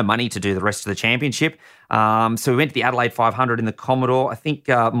there was no money to do the rest of the championship. So we went to the Adelaide 500 in the Commodore. I think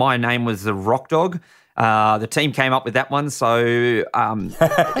my name was the Rock Dog. The team came up with that one. So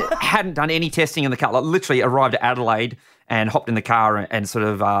hadn't done any testing in the car. Like, literally arrived at Adelaide and hopped in the car and sort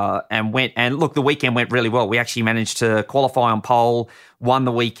of and went. And look, the weekend went really well. We actually managed to qualify on pole, won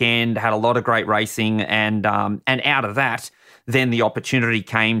the weekend, had a lot of great racing, and out of that, then the opportunity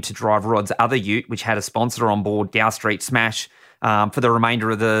came to drive Rod's other Ute, which had a sponsor on board, Gow Street Smash, for the remainder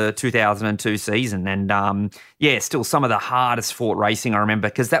of the 2002 season. And still some of the hardest fought racing I remember,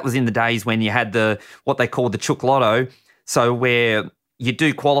 because that was in the days when you had what they called the Chook Lotto. So where you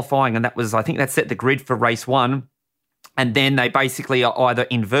do qualifying, and I think that set the grid for race one. And then they basically either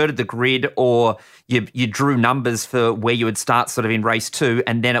inverted the grid, or you drew numbers for where you would start sort of in race two.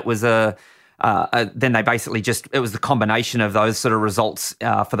 And then it was then they basically it was the combination of those sort of results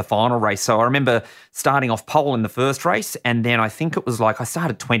for the final race. So I remember starting off pole in the first race, and then I think it was like I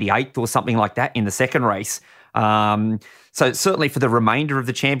started 28th or something like that in the second race. So certainly for the remainder of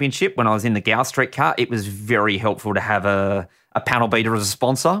the championship, when I was in the Gow Street car, it was very helpful to have a panel beater as a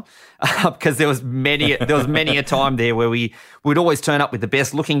sponsor, because there was many a time there where we'd always turn up with the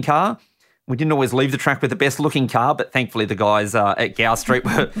best looking car. We didn't always leave the track with the best looking car, but thankfully the guys at Gow Street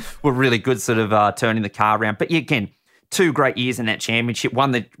were really good sort of turning the car around. But again, 2 great years in that championship,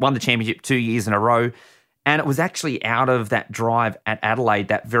 won the championship 2 years in a row. And it was actually out of that drive at Adelaide,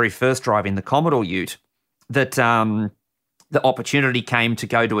 that very first drive in the Commodore Ute, that the opportunity came to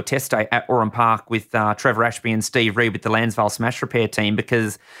go to a test day at Oran Park with Trevor Ashby and Steve Reed with the Lansvale Smash Repair team,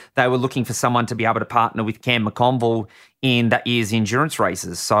 because they were looking for someone to be able to partner with Cam McConville in that year's endurance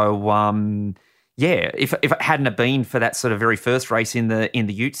races. So, if it hadn't have been for that sort of very first race in the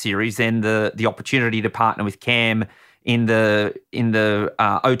Ute series, then the opportunity to partner with Cam in the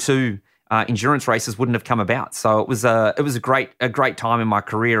O2 endurance races wouldn't have come about. So it was a great time in my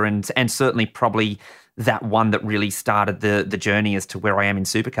career, and certainly probably that one that really started the journey as to where I am in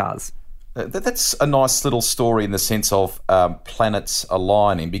supercars. That's a nice little story in the sense of planets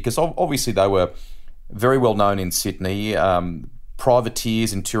aligning, because obviously they were very well known in Sydney,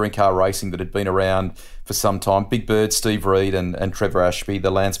 privateers in touring car racing that had been around for some time. Big Bird, Steve Reed and Trevor Ashby,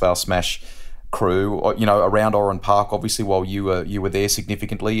 the Lansvale Smash crew, around Oran Park, obviously, while you were there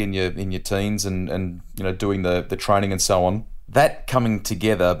significantly in your teens and doing the training and so on. That coming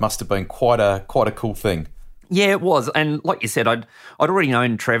together must have been quite a cool thing. Yeah, it was. And like you said, I'd already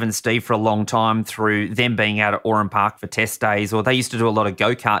known Trev and Steve for a long time through them being out at Oran Park for test days, or they used to do a lot of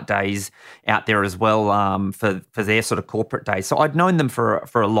go-kart days out there as well for their sort of corporate days. So I'd known them for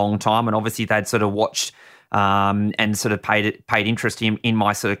a long time, and obviously they'd sort of watched and sort of paid interest in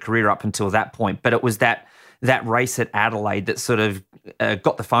my sort of career up until that point. But it was that race at Adelaide that sort of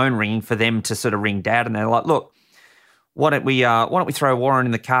got the phone ringing for them to sort of ring Dad, and they're like, look, why don't we throw Warren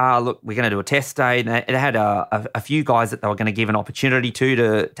in the car? Look, we're going to do a test day. And it had a few guys that they were going to give an opportunity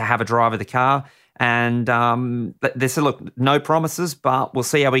to have a drive of the car. And they said, look, no promises, but we'll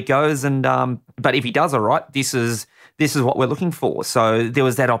see how he goes. And but if he does all right, this is what we're looking for. So there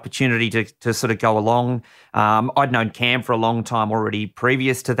was that opportunity to sort of go along. I'd known Cam for a long time already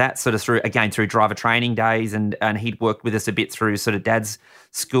previous to that, sort of through driver training days, and he'd worked with us a bit through sort of Dad's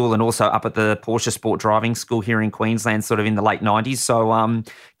school and also up at the Porsche Sport Driving School here in Queensland, sort of in the late 90s. So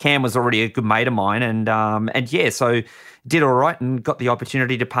Cam was already a good mate of mine, and so did all right and got the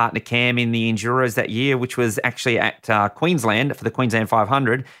opportunity to partner Cam in the Enduros that year, which was actually at Queensland for the Queensland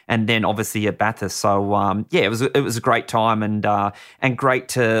 500, and then obviously at Bathurst. So it was a great time and great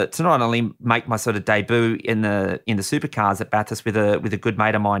to not only make my sort of debut in the supercars at Bathurst with a good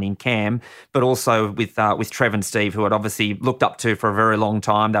mate of mine in Cam, but also with Trev and Steve, who I'd obviously looked up to for a very long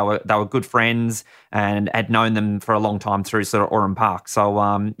time. They were good friends and had known them for a long time through sort of Oran Park. So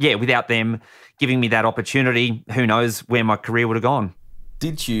without them giving me that opportunity, who knows where my career would have gone.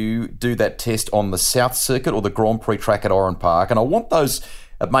 Did you do that test on the South Circuit or the Grand Prix track at Oran Park? And I want those,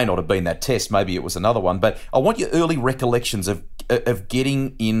 it may not have been that test, maybe it was another one, but I want your early recollections of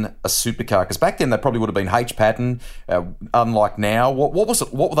getting in a supercar, because back then they probably would have been H pattern, unlike now. What was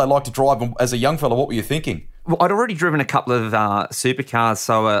it? What were they like to drive? And as a young fella, what were you thinking? Well, I'd already driven a couple of supercars.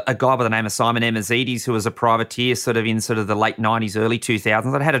 So a guy by the name of Simon Emizides, who was a privateer in the late 90s, early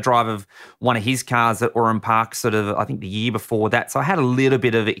 2000s. I'd had a drive of one of his cars at Oran Park I think the year before that. So I had a little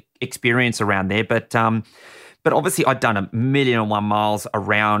bit of experience around there. But obviously I'd done 1,000,001 miles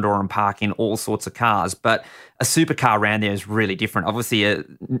around Oran Park in all sorts of cars. But a supercar around there is really different. Obviously,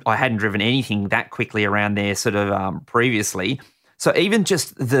 I hadn't driven anything that quickly around there previously. So even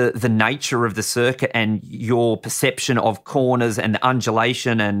just the nature of the circuit and your perception of corners and the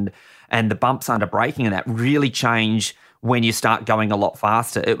undulation and the bumps under braking and that really change when you start going a lot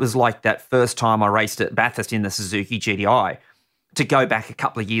faster. It was like that first time I raced at Bathurst in the Suzuki GDI. To go back a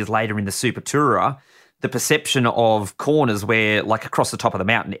couple of years later in the Super Tourer, the perception of corners where, like across the top of the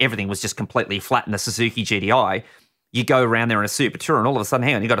mountain, everything was just completely flat in the Suzuki GDI. You go around there in a Super Tourer and all of a sudden,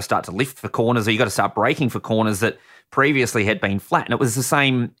 hang on, you've got to start to lift for corners or you've got to start braking for corners that previously had been flat. And it was the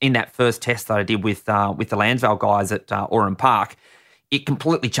same in that first test that I did with the Lansvale guys at Oran Park. It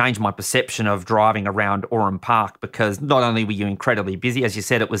completely changed my perception of driving around Oran Park, because not only were you incredibly busy, as you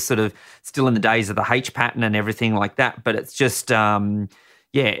said, it was sort of still in the days of the H pattern and everything like that, but it's just... the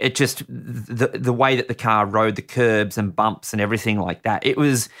way that the car rode the curbs and bumps and everything like that, it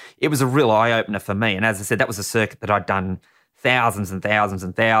was a real eye-opener for me. And as I said, that was a circuit that I'd done thousands and thousands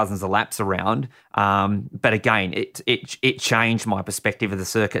and thousands of laps around. But again, it changed my perspective of the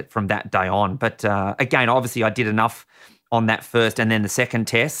circuit from that day on. But again, obviously I did enough on that first and then the second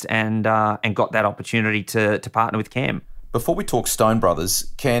test and got that opportunity to partner with Cam. Before we talk Stone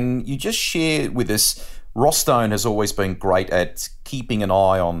Brothers, can you just share with us, Ross Stone has always been great at keeping an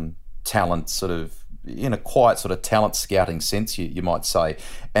eye on talent, sort of in a quiet sort of talent scouting sense, you might say.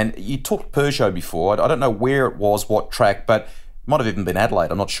 And you talked Peugeot before. I don't know where it was, what track, but it might have even been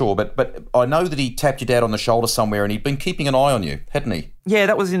Adelaide, I'm not sure. But I know that he tapped your dad on the shoulder somewhere and he'd been keeping an eye on you, hadn't he? Yeah,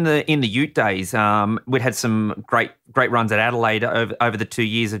 that was in the Ute days. We'd had some great runs at Adelaide over the 2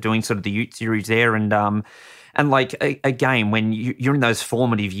 years of doing sort of the Ute series there, and like, again, when you're in those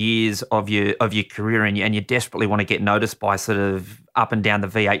formative years of your career and you desperately want to get noticed by sort of up and down the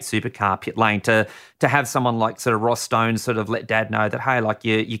V8 supercar pit lane, to have someone like sort of Ross Stone sort of let Dad know that, hey, like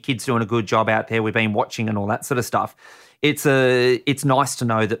your kid's doing a good job out there, we've been watching and all that sort of stuff. It's nice to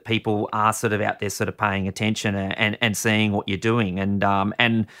know that people are sort of out there sort of paying attention and seeing what you're doing.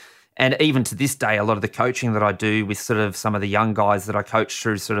 And even to this day, a lot of the coaching that I do with sort of some of the young guys that I coach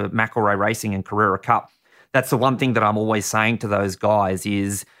through sort of McElroy Racing and Carrera Cup, that's the one thing that I'm always saying to those guys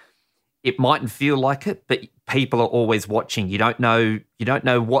is, it mightn't feel like it, but people are always watching. You don't know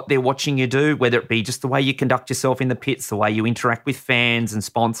what they're watching you do, whether it be just the way you conduct yourself in the pits, the way you interact with fans and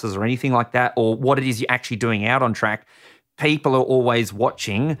sponsors or anything like that, or what it is you're actually doing out on track. People are always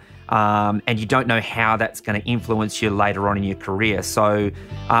watching, and you don't know how that's going to influence you later on in your career. So,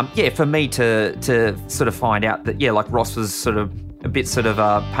 for me to sort of find out that, like Ross was sort of a bit sort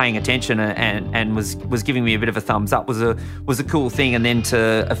of paying attention and was giving me a bit of a thumbs up was a cool thing. And then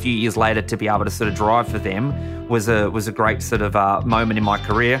to a few years later to be able to sort of drive for them was a great sort of moment in my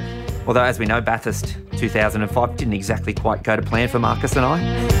career. Although, as we know, Bathurst 2005 didn't exactly quite go to plan for Marcus and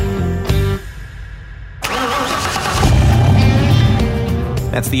I.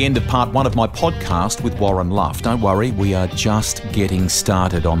 That's the end of part one of my podcast with Warren Luff. Don't worry, we are just getting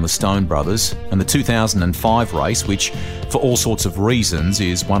started on the Stone Brothers and the 2005 race, which, for all sorts of reasons,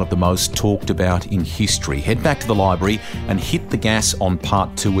 is one of the most talked about in history. Head back to the library and hit the gas on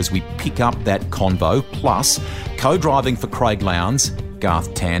part two as we pick up that convo, plus co-driving for Craig Lowndes,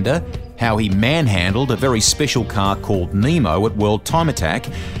 Garth Tander, how he manhandled a very special car called Nemo at World Time Attack,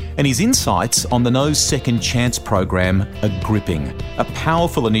 and his insights on the No Second Chance program, A Gripping, a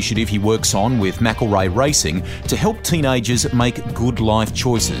powerful initiative he works on with McElroy Racing to help teenagers make good life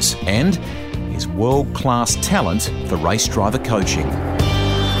choices, and his world-class talent for race driver coaching.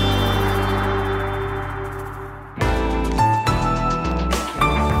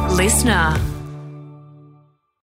 Listener.